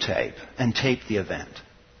videotape and taped the event.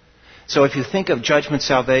 So if you think of judgment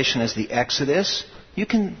salvation as the Exodus, you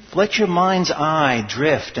can let your mind's eye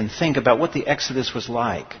drift and think about what the Exodus was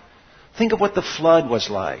like. Think of what the flood was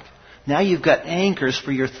like. Now you've got anchors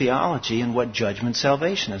for your theology and what judgment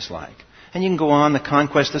salvation is like. And you can go on. The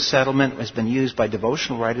conquest of settlement has been used by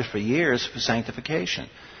devotional writers for years for sanctification.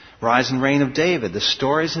 Rise and reign of David, the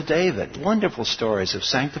stories of David, wonderful stories of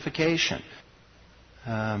sanctification.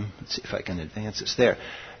 Let's see if I can advance this there.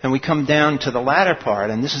 And we come down to the latter part,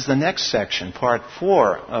 and this is the next section, part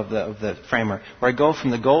 4 of the framework, where I go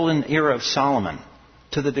from the golden era of Solomon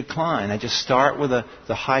to the decline. I just start with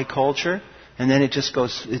the high culture, and then it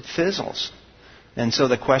fizzles. And so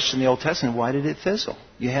the question in the Old Testament, why did it fizzle?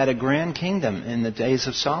 You had a grand kingdom in the days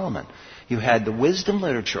of Solomon. You had the wisdom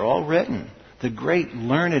literature all written. the great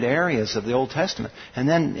learned areas of the Old Testament. And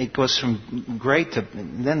then it goes from great to,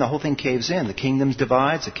 then the whole thing caves in. The kingdom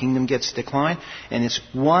divides, the kingdom gets declined, and it's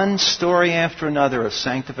one story after another of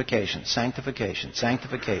sanctification, sanctification,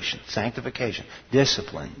 sanctification, sanctification,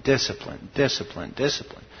 discipline, discipline, discipline,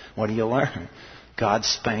 discipline. What do you learn? God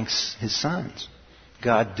spanks His sons.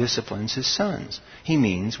 God disciplines His sons. He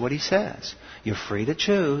means what He says. You're free to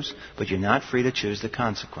choose, but you're not free to choose the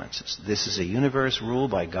consequences. This is a universe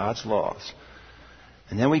ruled by God's laws.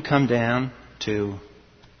 And then we come down to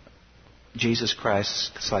Jesus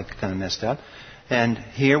Christ. It's like kind of messed up. And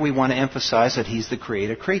here we want to emphasize that He's the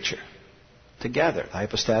creator creature. Together, the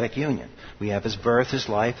hypostatic union. We have His birth, His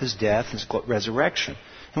life, His death, His resurrection.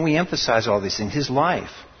 And we emphasize all these things. His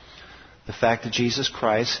life. The fact that Jesus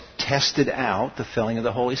Christ tested out the filling of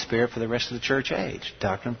the Holy Spirit for the rest of the church age.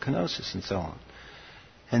 Doctrine of kenosis and so on.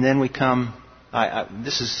 And then we come...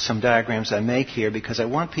 this is some diagrams I make here because I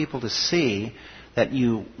want people to see that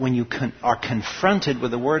when you are confronted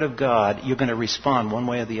with the Word of God, you're going to respond one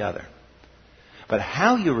way or the other. But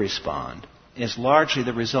how you respond is largely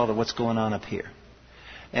the result of what's going on up here.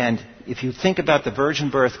 And if you think about the virgin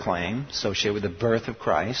birth claim associated with the birth of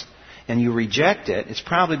Christ, and you reject it, it's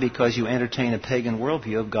probably because you entertain a pagan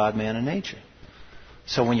worldview of God, man, and nature.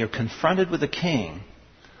 So when you're confronted with a king,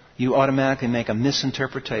 you automatically make a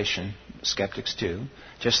misinterpretation, skeptics do,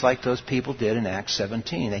 just like those people did in Acts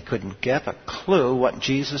 17. They couldn't get a clue what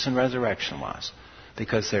Jesus and resurrection was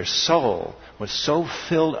because their soul was so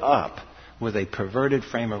filled up with a perverted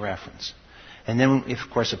frame of reference. And then, if,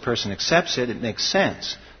 of course, a person accepts it, it makes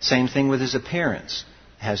sense. Same thing with His appearance.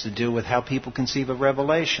 It has to do with how people conceive of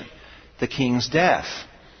revelation. The king's death.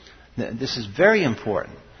 This is very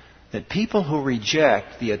important, that people who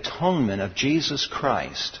reject the atonement of Jesus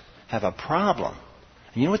Christ have a problem.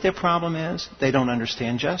 And you know what their problem is? They don't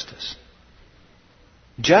understand justice.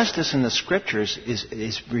 Justice in the Scriptures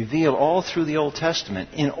is revealed all through the Old Testament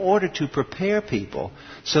in order to prepare people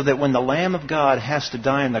so that when the Lamb of God has to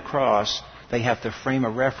die on the cross, they have the frame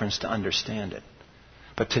of reference to understand it.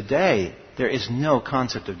 But today, there is no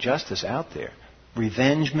concept of justice out there.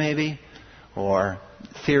 Revenge, maybe, or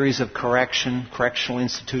theories of correction, correctional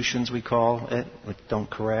institutions we call it, which don't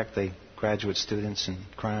correct, they graduate students in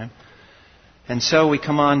crime. And so we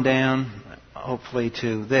come on down, hopefully,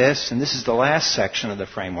 to this, and this is the last section of the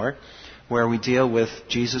framework, where we deal with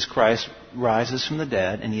Jesus Christ rises from the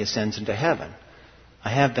dead and He ascends into heaven. I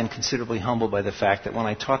have been considerably humbled by the fact that when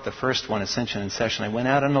I taught the first one, Ascension and Session, I went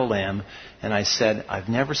out on a limb and I said, I've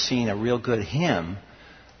never seen a real good hymn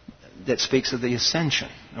that speaks of the ascension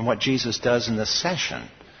and what Jesus does in the session.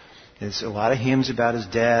 There's a lot of hymns about His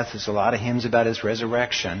death. There's a lot of hymns about His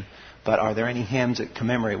resurrection. But are there any hymns that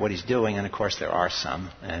commemorate what He's doing? And, of course, there are some.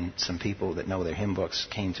 And some people that know their hymn books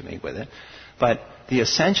came to me with it. But the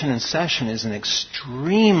ascension and session is an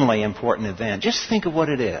extremely important event. Just think of what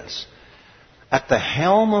it is. At the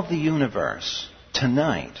helm of the universe,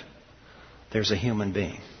 tonight, there's a human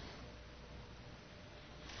being.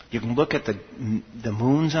 You can look at the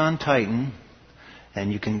moons on Titan,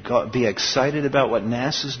 and you can be excited about what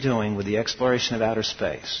NASA's doing with the exploration of outer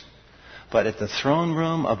space. But at the throne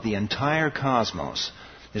room of the entire cosmos,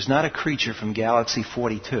 there's not a creature from Galaxy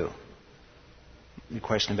 42. The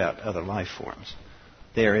question about other life forms.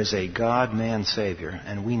 There is a God-man Savior,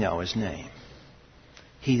 and we know His name.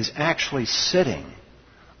 He is actually sitting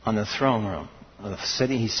on the throne room.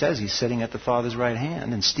 He says He's sitting at the Father's right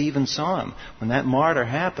hand. And Stephen saw Him. When that martyr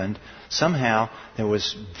happened, somehow there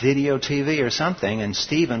was video TV or something, and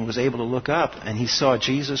Stephen was able to look up, and he saw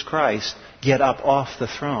Jesus Christ get up off the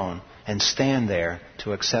throne and stand there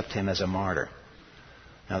to accept Him as a martyr.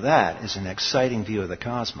 Now that is an exciting view of the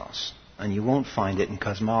cosmos. And you won't find it in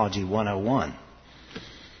Cosmology 101.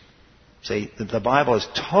 See, the Bible is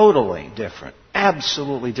totally different.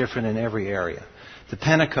 Absolutely different in every area. The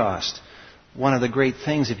Pentecost... One of the great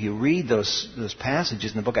things, if you read those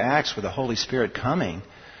passages in the book of Acts with the Holy Spirit coming,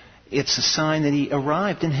 it's a sign that He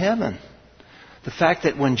arrived in heaven. The fact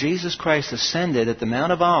that when Jesus Christ ascended at the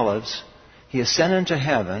Mount of Olives, He ascended into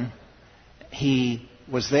heaven, He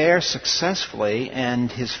was there successfully,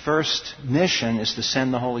 and His first mission is to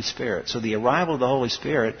send the Holy Spirit. So the arrival of the Holy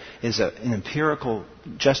Spirit is an empirical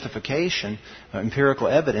justification, empirical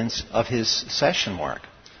evidence of His session work.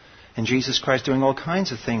 And Jesus Christ doing all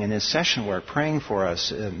kinds of things in His session work, praying for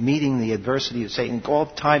us, meeting the adversity of Satan, all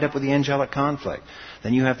tied up with the angelic conflict.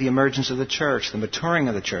 Then you have the emergence of the church, the maturing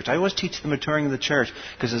of the church. I always teach the maturing of the church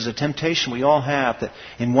because there's a temptation we all have that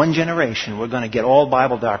in one generation we're going to get all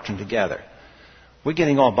Bible doctrine together. We're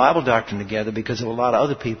getting all Bible doctrine together because of a lot of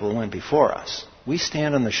other people who went before us. We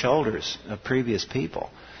stand on the shoulders of previous people.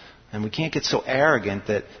 And we can't get so arrogant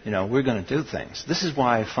that, we're going to do things. This is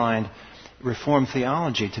why I find Reformed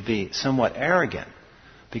theology to be somewhat arrogant.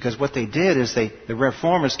 Because what they did is the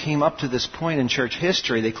Reformers came up to this point in church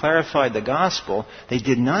history. They clarified the gospel. They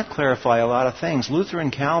did not clarify a lot of things. Luther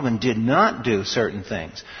and Calvin did not do certain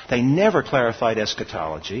things. They never clarified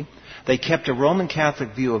eschatology. They kept a Roman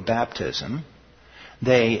Catholic view of baptism.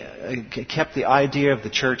 They kept the idea of the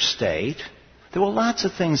church state. There were lots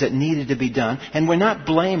of things that needed to be done. And we're not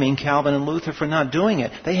blaming Calvin and Luther for not doing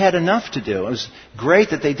it. They had enough to do. It was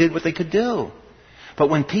great that they did what they could do. But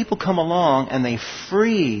when people come along and they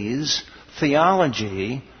freeze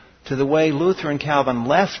theology to the way Luther and Calvin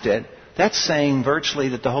left it, that's saying virtually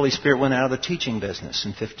that the Holy Spirit went out of the teaching business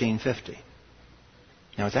in 1550.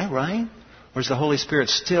 Now, is that right? Or is the Holy Spirit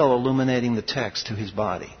still illuminating the text to His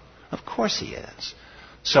body? Of course He is.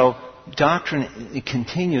 So doctrine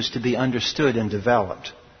continues to be understood and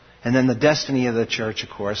developed. And then the destiny of the church, of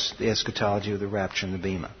course, the eschatology of the rapture and the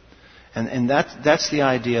bema. And that's the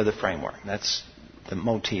idea of the framework. That's the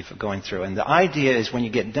motif of going through. And the idea is when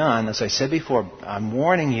you get done, as I said before, I'm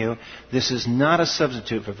warning you, this is not a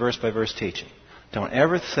substitute for verse-by-verse teaching. Don't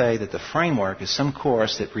ever say that the framework is some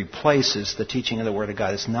course that replaces the teaching of the Word of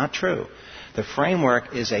God. It's not true. The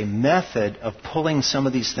framework is a method of pulling some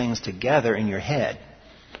of these things together in your head.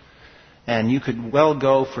 And you could well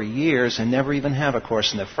go for years and never even have a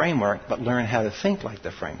course in the framework, but learn how to think like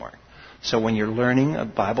the framework. So when you're learning a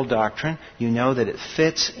Bible doctrine, you know that it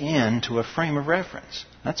fits into a frame of reference.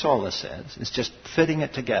 That's all this is. It's just fitting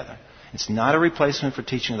it together. It's not a replacement for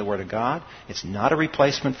teaching the Word of God. It's not a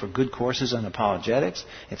replacement for good courses on apologetics.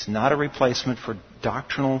 It's not a replacement for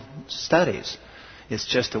doctrinal studies. It's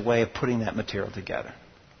just a way of putting that material together.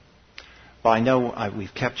 Well, I know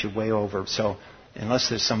we've kept you way over, so unless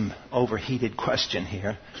there's some overheated question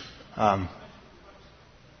here. The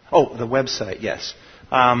website, yes.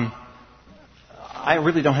 I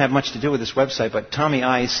really don't have much to do with this website, but Tommy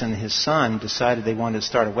Ice and his son decided they wanted to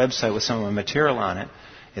start a website with some of the material on it.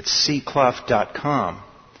 It's cclough.com.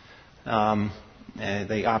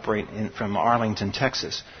 They operate from Arlington,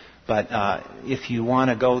 Texas. But if you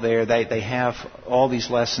want to go there, they have all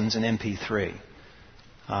these lessons in MP3.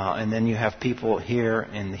 And then you have people here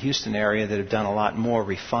in the Houston area that have done a lot more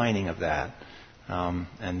refining of that.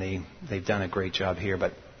 And they've done a great job here.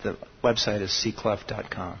 But the website is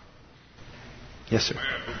cclough.com. Yes, sir. May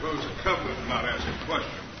I propose a covenant and not ask a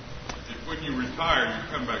question? If when you retire, you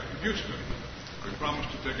come back to Houston, we promise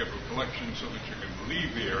to take up a collection so that you can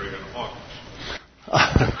leave the area in August.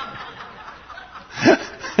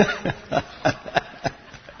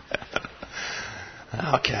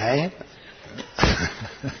 Okay.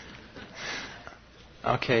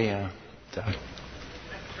 Okay, Doug.